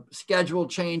a scheduled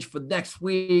change for next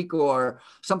week or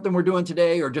something we're doing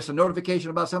today, or just a notification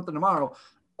about something tomorrow,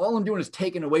 all I'm doing is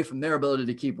taking away from their ability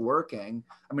to keep working.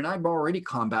 I mean, I'm already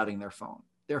combating their phone.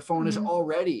 Their phone is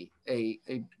already a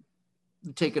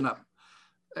taken up.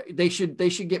 They should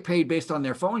get paid based on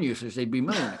their phone usage. They'd be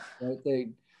millionaires, right?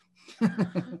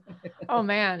 Oh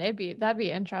man, that'd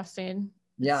be interesting.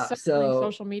 Yeah. So many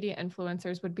social media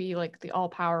influencers would be like the all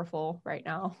powerful right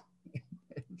now.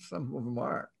 Some of them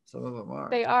are.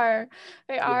 They are.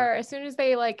 As soon as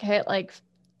they like hit like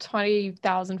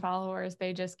 20,000 followers,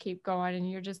 they just keep going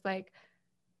and you're just like,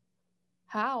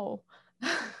 how?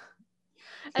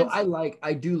 So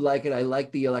I do like it. I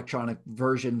like the electronic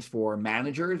versions for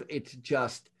managers. It's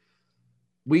just,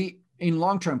 in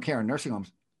long-term care and nursing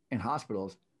homes and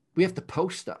hospitals, we have to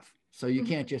post stuff. So you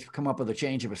can't just come up with a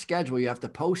change of a schedule. You have to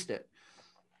post it.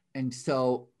 And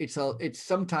so it's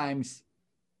sometimes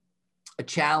a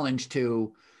challenge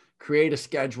to create a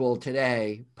schedule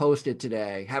today, post it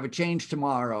today, have it change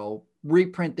tomorrow,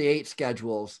 reprint the 8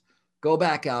 schedules, go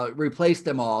back out, replace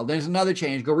them all. There's another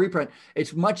change, go reprint.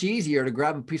 It's much easier to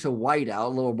grab a piece of whiteout, a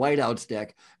little whiteout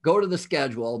stick, go to the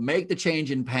schedule, make the change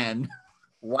in pen,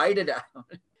 white it out.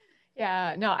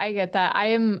 Yeah, no, I get that. I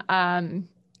am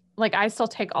like I still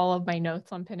take all of my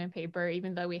notes on pen and paper,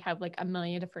 even though we have like a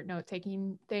million different note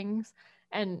taking things.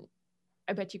 And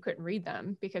I bet you couldn't read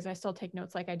them because I still take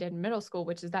notes like I did in middle school,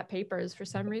 which is that paper is for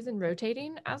some reason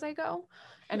rotating as I go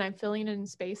and I'm filling in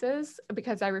spaces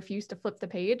because I refuse to flip the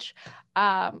page.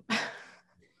 I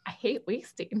hate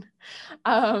wasting.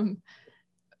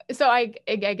 So I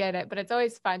get it, but it's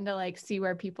always fun to like see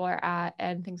where people are at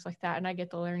and things like that. And I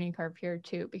get the learning curve here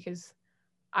too, because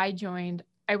I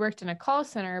worked in a call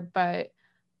center, but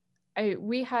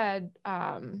we had,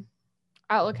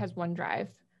 Outlook has OneDrive.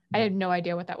 I had no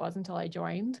idea what that was until I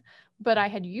joined, but I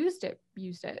had used it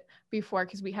before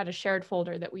because we had a shared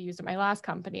folder that we used at my last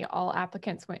company. All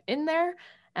applicants went in there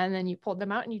and then you pulled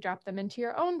them out and you dropped them into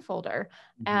your own folder.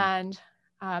 And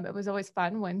it was always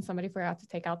fun when somebody forgot to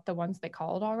take out the ones they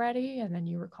called already and then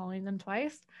you were calling them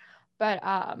twice. But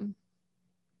I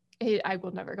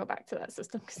will never go back to that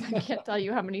system because I can't tell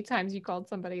you how many times you called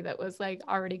somebody that was like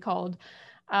already called.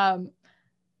 I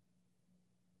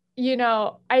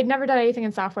had never done anything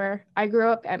in software. I grew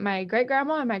up at my great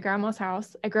grandma and my grandma's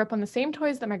house. I grew up on the same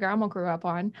toys that my grandma grew up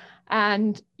on.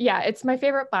 And yeah, it's my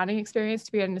favorite bonding experience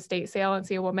to be at an estate sale and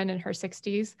see a woman in her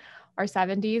 60s or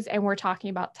 70s. And we're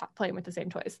talking about playing with the same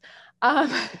toys.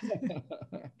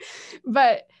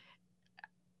 But,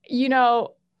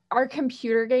 our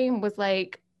computer game was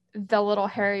like the little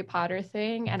Harry Potter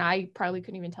thing, and I probably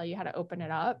couldn't even tell you how to open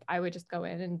it up. I would just go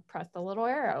in and press the little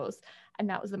arrows, and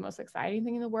that was the most exciting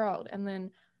thing in the world. And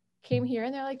then came here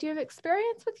and they're like, do you have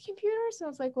experience with computers? And I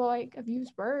was like, well, I've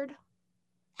used Word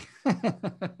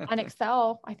and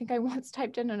Excel. I think I once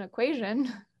typed in an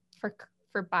equation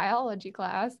for biology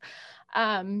class.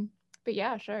 But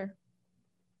yeah, sure.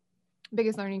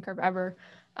 Biggest learning curve ever.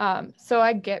 So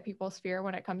I get people's fear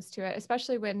when it comes to it,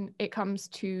 especially when it comes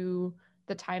to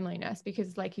the timeliness,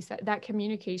 because like you said, that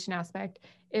communication aspect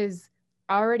is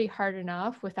already hard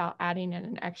enough without adding in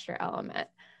an extra element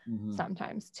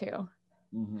sometimes too.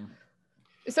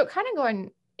 So kind of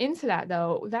going into that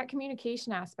though, that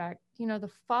communication aspect, the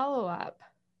follow-up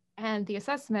and the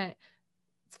assessment,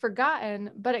 it's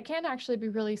forgotten, but it can actually be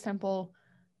really simple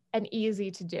and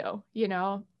easy to do,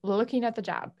 looking at the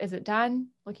job. Is it done?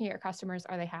 Looking at your customers,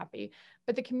 are they happy?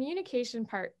 But the communication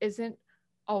part isn't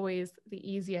always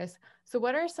the easiest. So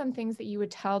what are some things that you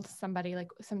would tell to somebody, like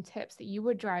some tips that you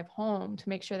would drive home to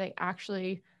make sure they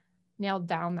actually nailed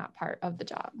down that part of the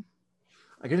job?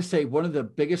 I got to say, one of the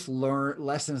biggest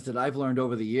lessons that I've learned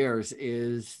over the years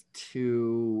is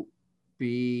to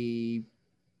be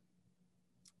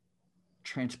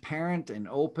transparent and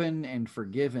open and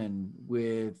forgiven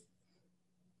with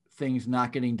things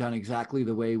not getting done exactly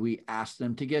the way we asked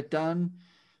them to get done,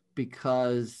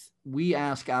 because we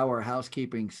ask our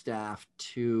housekeeping staff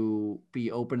to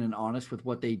be open and honest with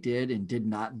what they did and did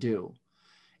not do.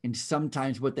 And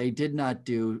sometimes what they did not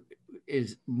do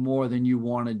is more than you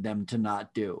wanted them to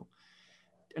not do.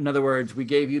 In other words, we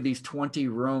gave you these 20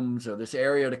 rooms or this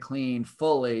area to clean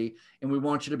fully, and we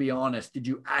want you to be honest. Did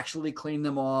you actually clean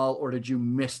them all, or did you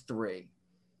miss 3?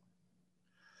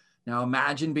 Now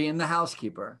imagine being the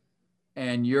housekeeper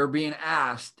and you're being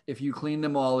asked if you cleaned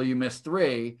them all or you missed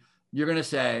 3. You're going to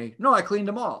say, no, I cleaned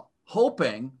them all.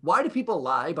 Hoping. Why do people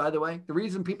lie, by the way? The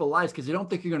reason people lie is because they don't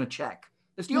think you're going to check.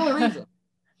 That's the only reason.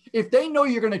 If they know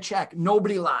you're going to check,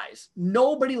 nobody lies.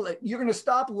 You're going to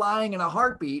stop lying in a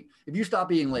heartbeat if you stop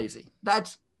being lazy.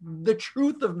 That's the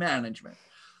truth of management.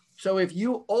 So if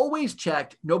you always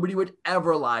checked, nobody would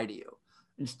ever lie to you.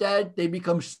 Instead, they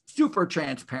become super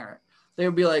transparent. They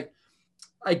would be like,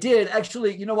 I did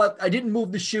actually, you know what? I didn't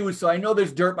move the shoes, so I know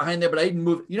there's dirt behind there, but I didn't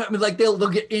move. I mean, like they'll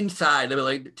get inside. They'll be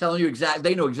like telling you exactly.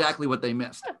 They know exactly what they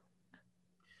missed.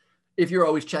 If you're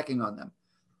always checking on them.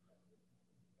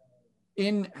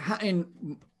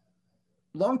 In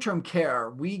long-term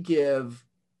care, we give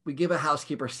a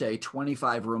housekeeper, say,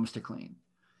 25 rooms to clean.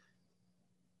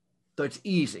 So it's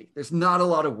easy. There's not a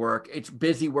lot of work. It's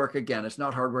busy work. Again, it's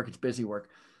not hard work. It's busy work.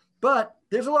 But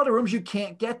there's a lot of rooms you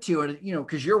can't get to, and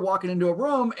because you're walking into a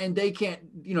room and they can't,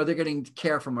 they're getting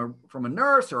care from a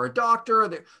nurse or a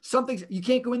doctor. Something you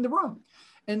can't go in the room,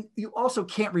 and you also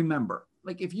can't remember.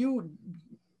 Like if you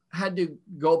had to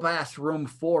go past room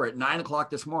 4 at 9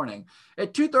 o'clock this morning,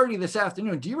 at 2:30 this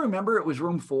afternoon, do you remember it was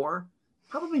room 4?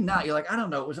 Probably not. You're like, I don't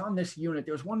know. It was on this unit.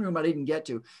 There was one room I didn't get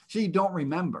to, so you don't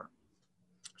remember.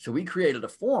 So we created a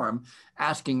form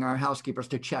asking our housekeepers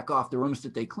to check off the rooms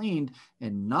that they cleaned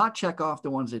and not check off the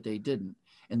ones that they didn't.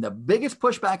 And the biggest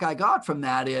pushback I got from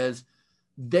that is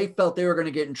they felt they were going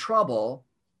to get in trouble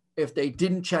if they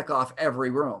didn't check off every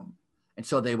room. And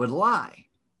so they would lie.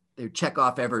 They would check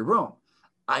off every room.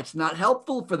 It's not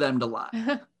helpful for them to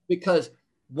lie because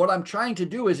what I'm trying to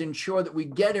do is ensure that we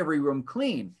get every room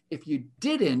clean. If you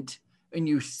didn't and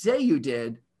you say you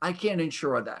did, I can't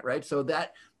ensure that, right? So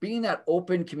that being that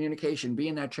open communication,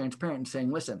 being that transparent and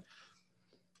saying, listen,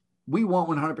 we want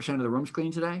 100% of the rooms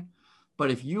clean today,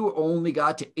 but if you only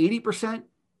got to 80%,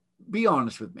 be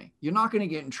honest with me. You're not going to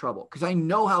get in trouble because I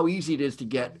know how easy it is to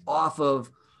get off of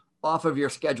your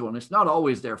schedule, and it's not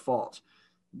always their fault.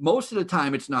 Most of the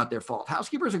time, it's not their fault.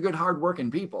 Housekeepers are good, hardworking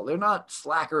people. They're not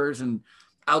slackers and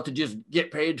out to just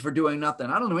get paid for doing nothing.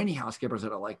 I don't know any housekeepers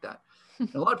that are like that.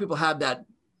 A lot of people have that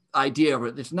idea of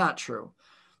it. It's not true.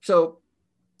 So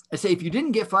I say, if you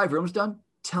didn't get 5 rooms done,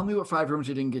 tell me what 5 rooms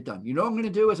you didn't get done. You know what I'm going to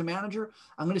do as a manager?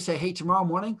 I'm going to say, hey, tomorrow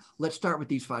morning, let's start with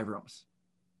these 5 rooms.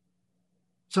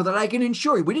 So that I can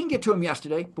ensure you, we didn't get to them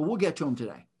yesterday, but we'll get to them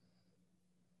today.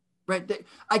 Right?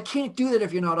 I can't do that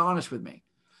if you're not honest with me.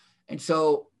 And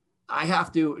so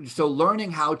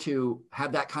learning how to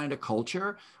have that kind of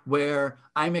culture where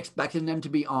I'm expecting them to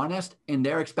be honest and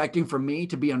they're expecting for me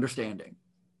to be understanding.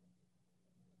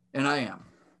 And I am.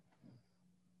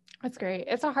 That's great.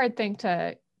 It's a hard thing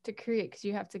to create because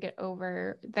you have to get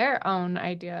over their own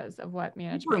ideas of what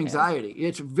management is. Anxiety.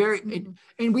 It's very,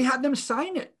 and we have them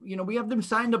sign it. We have them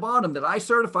sign the bottom that I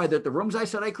certify that the rooms I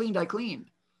said I cleaned, I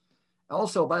cleaned.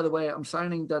 Also, by the way, I'm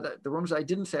signing that the rooms I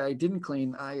didn't say I didn't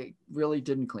clean, I really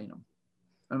didn't clean them.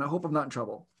 And I hope I'm not in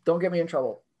trouble. Don't get me in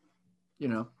trouble. you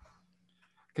know,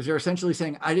 because they're essentially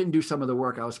saying, I didn't do some of the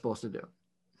work I was supposed to do.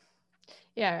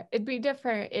 Yeah, it'd be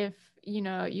different if,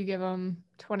 you give them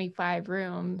 25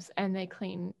 rooms and they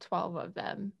clean 12 of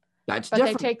them. That's But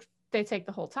different. they take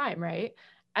the whole time, right?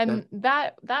 That, And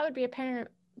that would be apparent,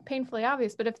 painfully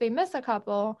obvious. But if they miss a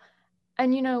couple,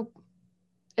 and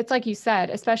it's like you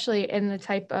said, especially in the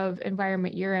type of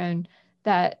environment you're in,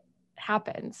 that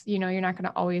happens. You're not going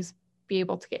to always be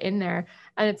able to get in there.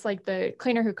 And it's like the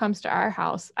cleaner who comes to our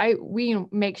house. We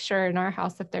make sure in our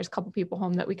house, if there's a couple people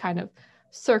home, that we kind of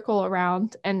circle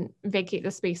around and vacate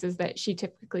the spaces that she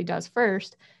typically does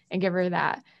first and give her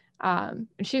that. And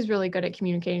she's really good at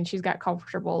communicating. She's got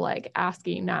comfortable like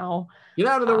asking now. get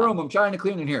out of the room. I'm trying to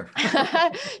clean in here. She'd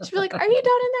be like, are you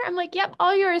done in there? I'm like, yep,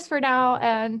 all yours for now.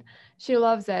 And she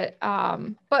loves it.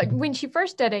 But when she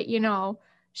first did it,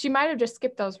 she might have just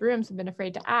skipped those rooms and been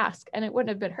afraid to ask. And it wouldn't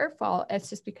have been her fault. It's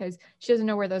just because she doesn't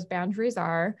know where those boundaries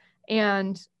are.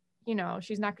 And,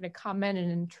 she's not going to come in and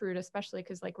intrude, especially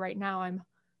because like right now I'm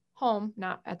home,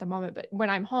 not at the moment, but when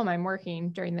I'm home, I'm working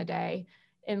during the day.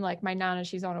 And like my Nana,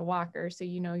 she's on a walker. So,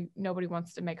 nobody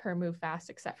wants to make her move fast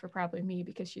except for probably me,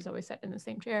 because she's always sitting in the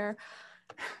same chair.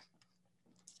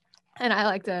 And I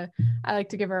like to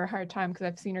give her a hard time because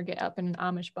I've seen her get up in an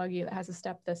Amish buggy that has a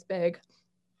step this big.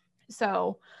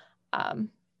 So I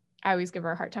always give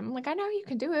her a hard time. I'm like, I know you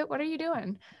can do it. What are you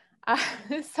doing?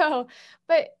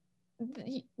 But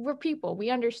we're people. We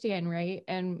understand, right?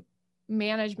 And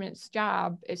management's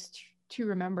job is to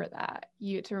remember that.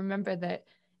 To remember that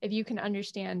if you can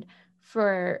understand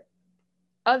for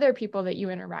other people that you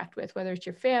interact with, whether it's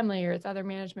your family or it's other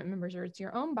management members or it's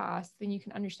your own boss, then you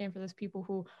can understand for those people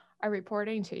who are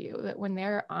reporting to you, that when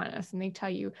they're honest and they tell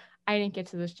you, I didn't get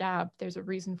to this job, there's a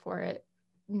reason for it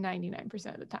 99%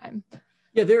 of the time.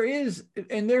 Yeah, there is.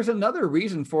 And there's another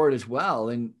reason for it as well.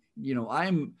 And,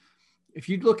 if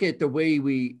you look at the way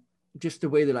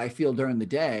that I feel during the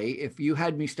day, if you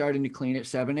had me starting to clean at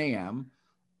 7 a.m.,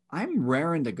 I'm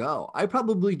raring to go. I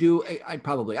probably do.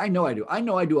 I know I do. I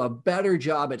know I do a better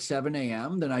job at 7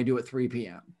 a.m. than I do at 3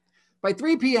 p.m. By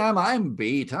 3 p.m., I'm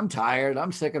beat. I'm tired.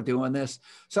 I'm sick of doing this.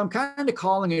 So I'm kind of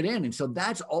calling it in. And so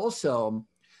that's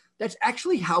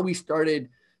actually how we started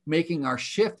making our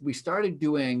shift. We started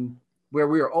doing where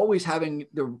we were always having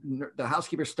the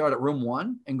housekeepers start at room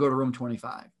 1 and go to room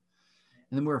 25.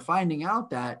 And then we were finding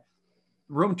out that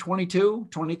room 22,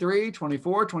 23,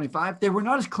 24, 25, they were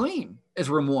not as clean as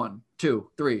room 1, 2,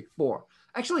 3, 4.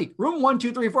 Actually, room 1,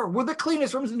 2, 3, 4 were the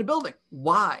cleanest rooms in the building.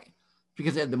 Why?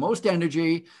 Because they had the most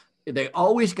energy. They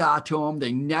always got to them.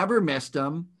 They never missed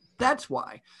them. That's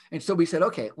why. And so we said,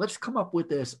 okay, let's come up with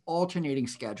this alternating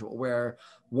schedule where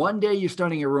one day you're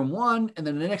starting at room 1, and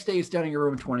then the next day you're starting at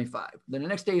room 25. Then the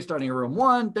next day you're starting at room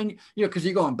 1, then, because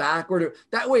you're going backward.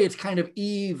 That way it's kind of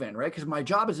even, right? Because my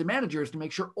job as a manager is to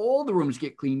make sure all the rooms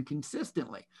get cleaned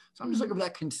consistently. So I'm just looking for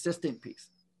that consistent piece.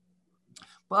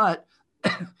 But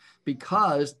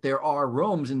because there are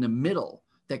rooms in the middle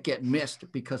that get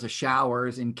missed because of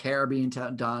showers and care being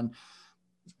done,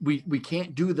 we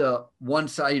can't do the one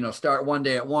side, start one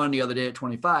day at 1, the other day at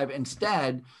 25.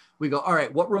 Instead, we go, all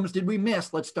right, what rooms did we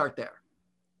miss? Let's start there.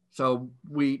 So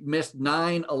we missed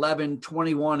 9, 11,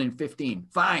 21, and 15.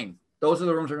 Fine. Those are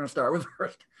the rooms we're going to start with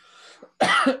first.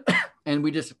 And we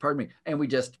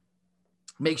just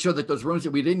make sure that those rooms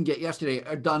that we didn't get yesterday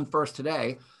are done first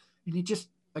today.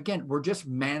 And we're just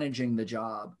managing the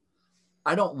job.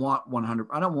 I don't want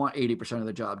 80% of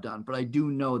the job done, but I do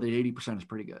know that 80% is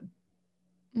pretty good.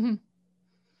 Mm-hmm.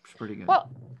 It's pretty good. Well,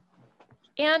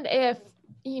 and if,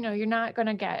 you're not going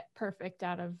to get perfect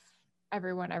out of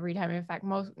everyone every time. In fact,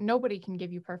 nobody can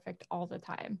give you perfect all the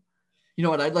time. You know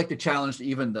what? I'd like to challenge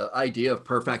even the idea of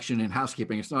perfection in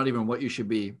housekeeping. It's not even what you should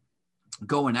be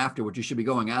going after. What you should be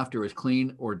going after is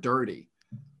clean or dirty.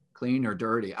 Clean or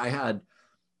dirty. I had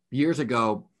years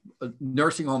ago,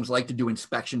 nursing homes like to do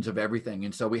inspections of everything.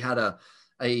 And so we had an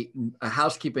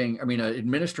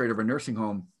administrator of a nursing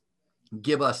home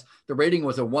give us, the rating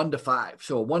was a 1 to 5.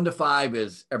 So a 1 to 5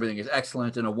 is everything is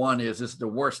excellent. And a 1 is this is the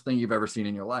worst thing you've ever seen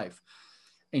in your life.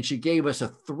 And she gave us a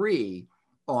 3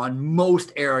 on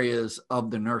most areas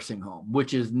of the nursing home,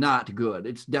 which is not good.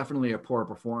 It's definitely a poor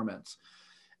performance.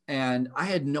 And I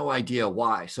had no idea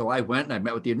why. So I went and I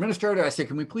met with the administrator. I said,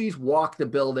 can we please walk the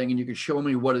building and you can show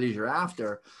me what it is you're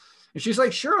after? And she's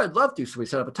like, sure, I'd love to. So we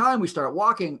set up a time, we start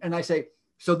walking. And I say,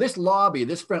 so this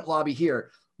front lobby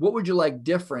here, what would you like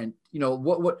different?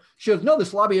 What she goes, no,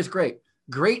 this lobby is great.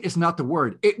 Great is not the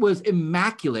word. It was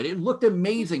immaculate. It looked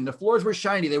amazing. The floors were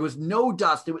shiny. There was no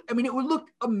dust. It would look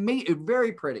amazing,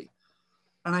 very pretty.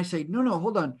 And I say, no,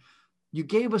 hold on. You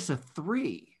gave us a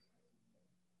 3.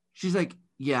 She's like,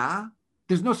 yeah,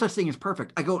 There's no such thing as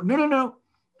perfect. I go, no, no, no.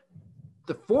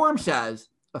 The form says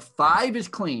a 5 is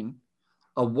clean,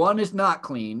 a 1 is not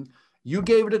clean. You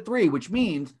gave it a 3, which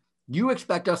means you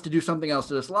expect us to do something else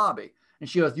to this lobby. And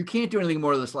she goes, you can't do anything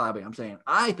more to this lobby. I'm saying,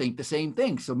 I think the same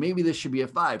thing. So maybe this should be a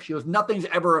 5. She goes, nothing's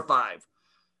ever a 5.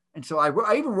 And so I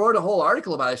even wrote a whole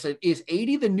article about it. I said, is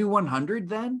 80 the new 100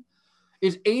 then?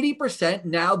 Is 80%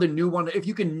 now the new one? If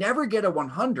you can never get a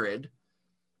 100,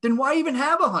 then why even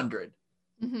have 100?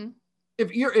 Mm-hmm.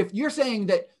 If you're saying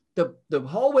that the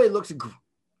hallway looks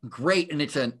great and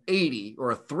it's an 80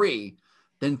 or a 3,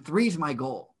 then 3 is my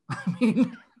goal. I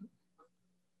mean,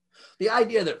 the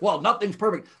idea that, well, nothing's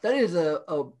perfect, that is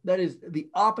the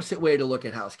opposite way to look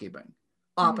at housekeeping.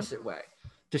 Opposite way.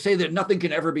 To say that nothing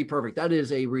can ever be perfect, that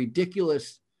is a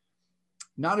ridiculous,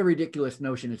 not a ridiculous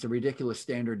notion. It's a ridiculous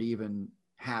standard to even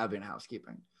have in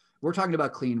housekeeping. We're talking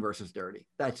about clean versus dirty.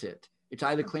 That's it. It's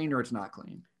either clean or it's not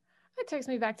clean. It takes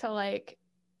me back to like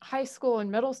high school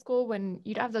and middle school when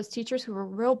you'd have those teachers who were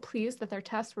real pleased that their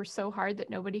tests were so hard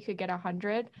that nobody could get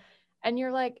 100. And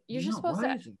you're like, you're just supposed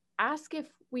to ask if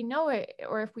we know it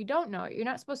or if we don't know it. You're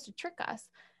not supposed to trick us.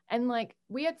 And like,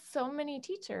 we had so many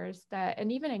teachers that,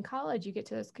 and even in college, you get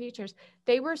to those teachers,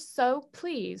 they were so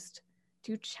pleased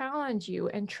to challenge you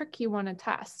and trick you on a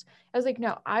test. I was like,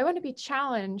 no, I want to be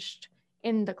challenged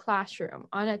in the classroom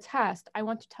on a test. I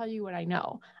want to tell you what I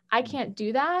know. I can't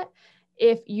do that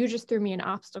if you just threw me an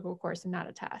obstacle course and not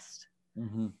a test.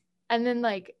 Mm-hmm. And then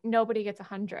like, nobody gets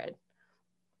 100.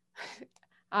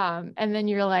 And then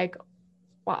you're like,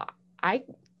 well, I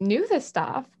knew this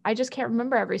stuff. I just can't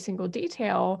remember every single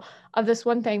detail of this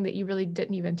one thing that you really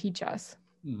didn't even teach us.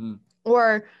 Mm-hmm.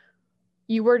 Or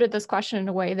you worded this question in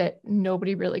a way that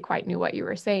nobody really quite knew what you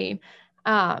were saying.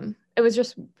 It was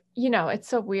just, it's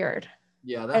so weird.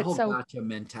 Yeah, that whole gotcha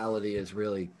mentality is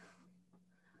really.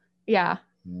 Yeah.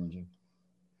 Mm-hmm.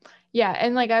 Yeah.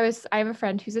 And like I have a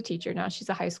friend who's a teacher now. She's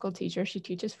a high school teacher. She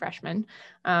teaches freshmen.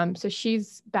 So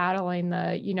she's battling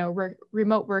the,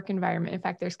 remote work environment. In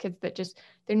fact, there's kids that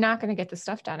they're not going to get the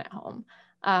stuff done at home.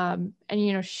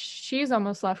 And she's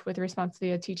almost left with the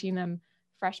responsibility of teaching them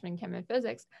freshman chem and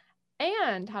physics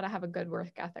and how to have a good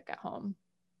work ethic at home,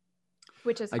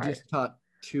 which is hard. I just taught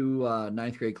 2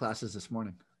 ninth grade classes this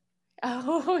morning.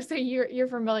 Oh, so you're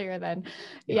familiar then.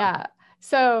 Yeah.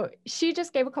 So she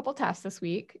just gave a couple tests this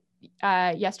week.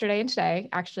 Yesterday and today,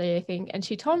 actually, I think. And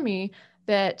she told me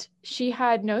that she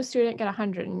had no student get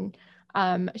 100.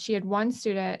 And, she had one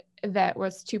student that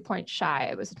was 2 points shy.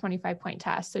 It was a 25-point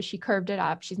test. So she curved it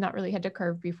up. She's not really had to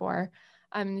curve before.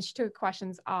 She took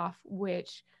questions off,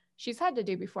 which she's had to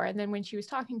do before. And then when she was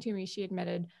talking to me, she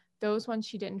admitted those ones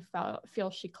she didn't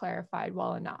feel she clarified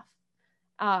well enough.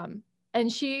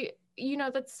 And she,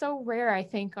 that's so rare, I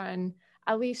think, on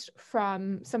at least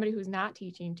from somebody who's not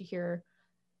teaching to hear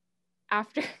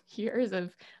after years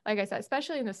of, like I said,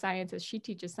 especially in the sciences, she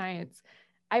teaches science.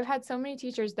 I've had so many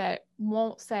teachers that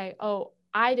won't say, oh,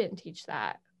 I didn't teach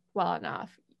that well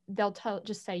enough. They'll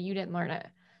just say, you didn't learn it.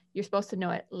 You're supposed to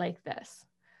know it like this.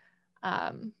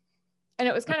 And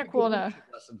it was kind of cool to,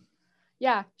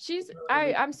 yeah,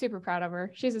 I'm super proud of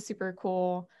her. She's a super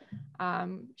cool,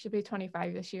 she'll be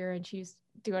 25 this year and she's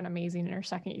doing amazing in her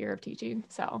second year of teaching.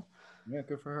 So yeah,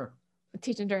 good for her.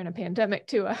 Teaching during a pandemic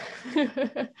too.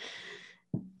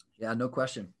 Yeah, no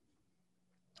question.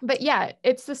 But yeah,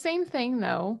 it's the same thing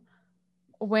though,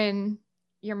 when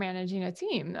you're managing a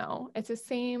team though. It's the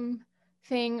same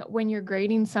thing when you're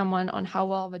grading someone on how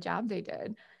well of a job they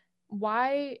did.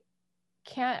 Why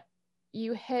can't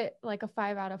you hit like a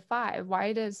 5 out of 5?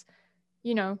 Why does,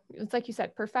 it's like you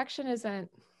said, perfection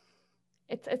isn't,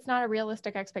 it's not a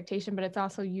realistic expectation, but it's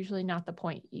also usually not the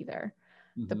point either.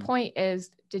 Mm-hmm. The point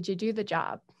is, did you do the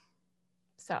job?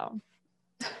 So.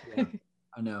 Yeah.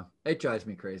 I know. It drives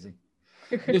me crazy.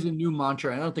 There's a new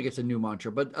mantra. I don't think it's a new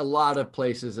mantra, but a lot of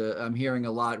places I'm hearing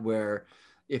a lot where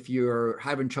if you're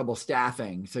having trouble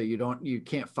staffing, so you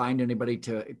can't find anybody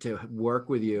to work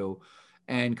with you,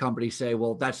 and companies say,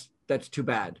 well, that's too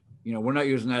bad. We're not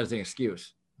using that as an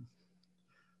excuse.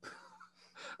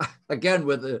 Again,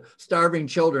 with the starving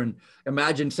children,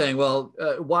 imagine saying, well,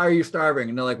 why are you starving?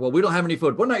 And they're like, well, we don't have any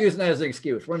food. We're not using that as an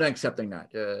excuse. We're not accepting that.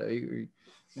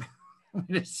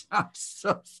 It sounds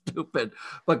so stupid,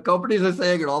 but companies are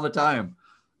saying it all the time.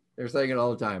 They're saying it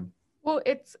all the time. Well,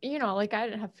 it's, like I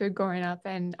didn't have food growing up,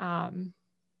 and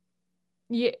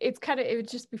it would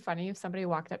just be funny if somebody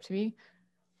walked up to me,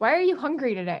 why are you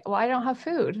hungry today? Well, I don't have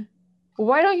food.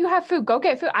 Why don't you have food? Go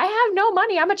get food. I have no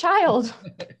money. I'm a child.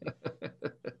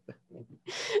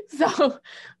 So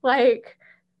like,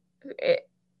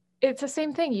 it's the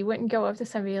same thing. You wouldn't go up to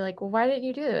somebody like, well, why didn't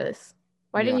you do this?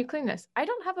 Why didn't you clean this? I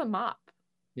don't have a mop.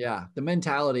 Yeah. The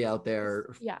mentality out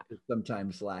there Yeah, is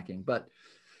sometimes lacking, but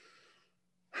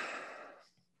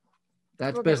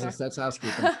that's we'll get business. there. That's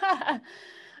housekeeping.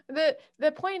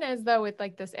 The point is though, with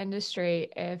like this industry,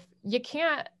 if you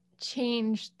can't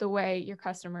change the way your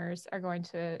customers are going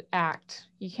to act,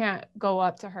 you can't go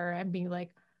up to her and be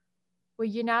like, well,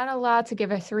 you're not allowed to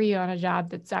give a 3 on a job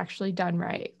that's actually done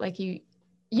right. Like you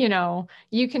know,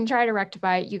 you can try to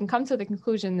rectify it. You can come to the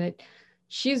conclusion that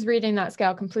she's reading that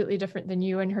scale completely different than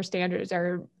you, and her standards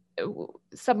are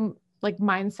some like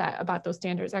mindset about those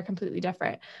standards are completely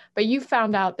different. But you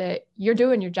found out that you're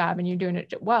doing your job and you're doing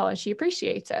it well, and she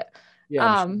appreciates it.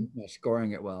 Yeah. I'm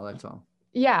scoring it well. That's all.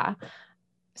 Yeah.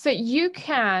 So you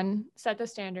can set the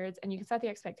standards and you can set the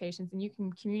expectations and you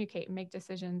can communicate and make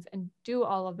decisions and do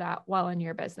all of that well in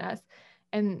your business.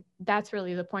 And that's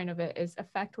really the point of it, is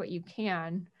affect what you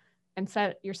can and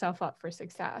set yourself up for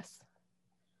success.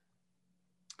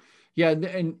 Yeah,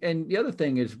 and the other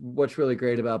thing is what's really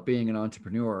great about being an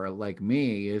entrepreneur like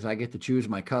me is I get to choose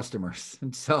my customers.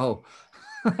 And so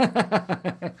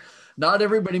not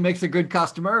everybody makes a good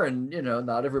customer, and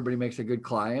not everybody makes a good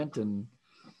client, and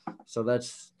so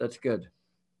that's good.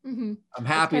 Mm-hmm. I'm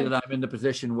happy that I'm in the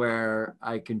position where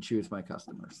I can choose my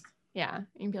customers. Yeah.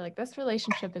 You can be like, this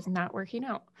relationship is not working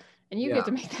out. And you Yeah. get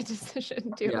to make that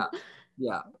decision too. Yeah.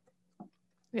 Yeah.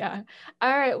 Yeah.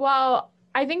 All right. Well,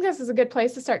 I think this is a good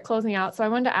place to start closing out. So I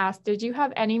wanted to ask, did you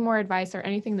have any more advice or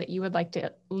anything that you would like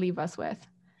to leave us with?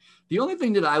 The only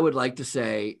thing that I would like to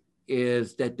say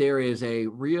is that there is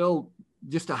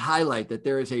just to highlight that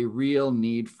there is a real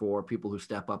need for people who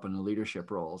step up in the leadership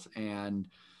roles. And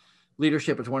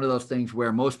leadership is one of those things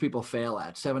where most people fail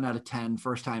at. 7 out of 10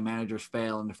 first-time managers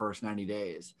fail in the first 90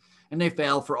 days. And they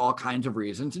fail for all kinds of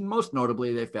reasons. And most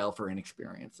notably, they fail for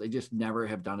inexperience. They just never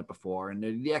have done it before.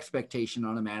 And the expectation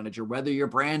on a manager, whether you're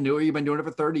brand new or you've been doing it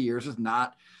for 30 years,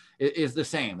 is the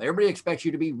same. Everybody expects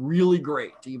you to be really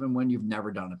great, even when you've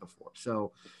never done it before.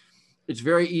 So it's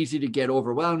very easy to get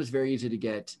overwhelmed. It's very easy to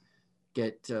get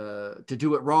to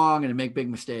do it wrong and to make big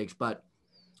mistakes. But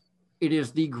it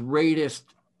is the greatest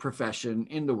profession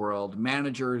in the world.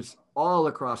 Managers all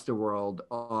across the world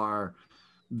are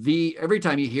every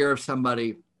time you hear of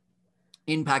somebody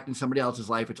impacting somebody else's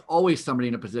life, it's always somebody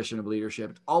in a position of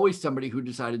leadership. It's always somebody who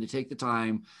decided to take the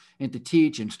time and to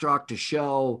teach, instruct, to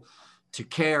show, to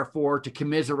care for, to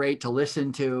commiserate, to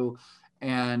listen to.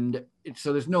 And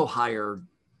so there's no higher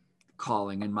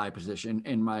calling in my position,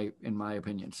 in my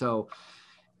opinion. So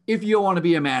if you want to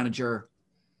be a manager,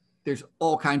 there's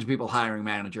all kinds of people hiring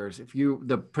managers. If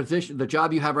the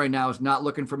job you have right now is not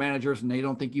looking for managers and they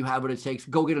don't think you have what it takes,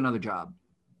 go get another job,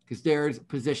 because there's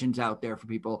positions out there for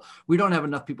people. We don't have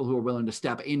enough people who are willing to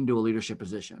step into a leadership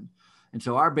position. And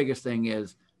so our biggest thing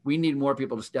is we need more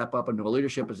people to step up into a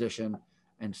leadership position.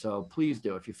 And so please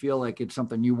do. If you feel like it's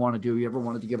something you want to do, you ever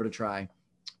wanted to give it a try,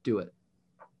 do it.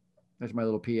 That's my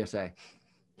little PSA.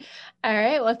 All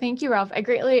right. Well, thank you, Ralph. I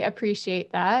greatly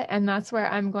appreciate that. And that's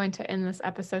where I'm going to end this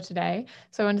episode today.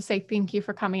 So I want to say thank you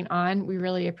for coming on. We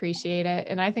really appreciate it.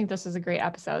 And I think this is a great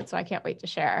episode. So I can't wait to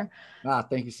share.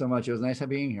 Thank you so much. It was nice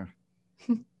being here.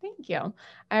 Thank you. All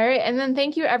right. And then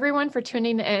thank you everyone for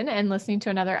tuning in and listening to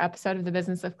another episode of The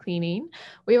Business of Cleaning.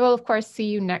 We will, of course, see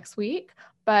you next week.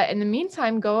 But in the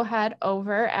meantime, go ahead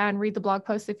over and read the blog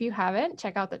post if you haven't.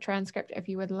 Check out the transcript if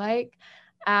you would like.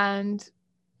 And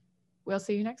we'll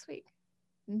see you next week.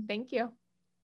 Thank you.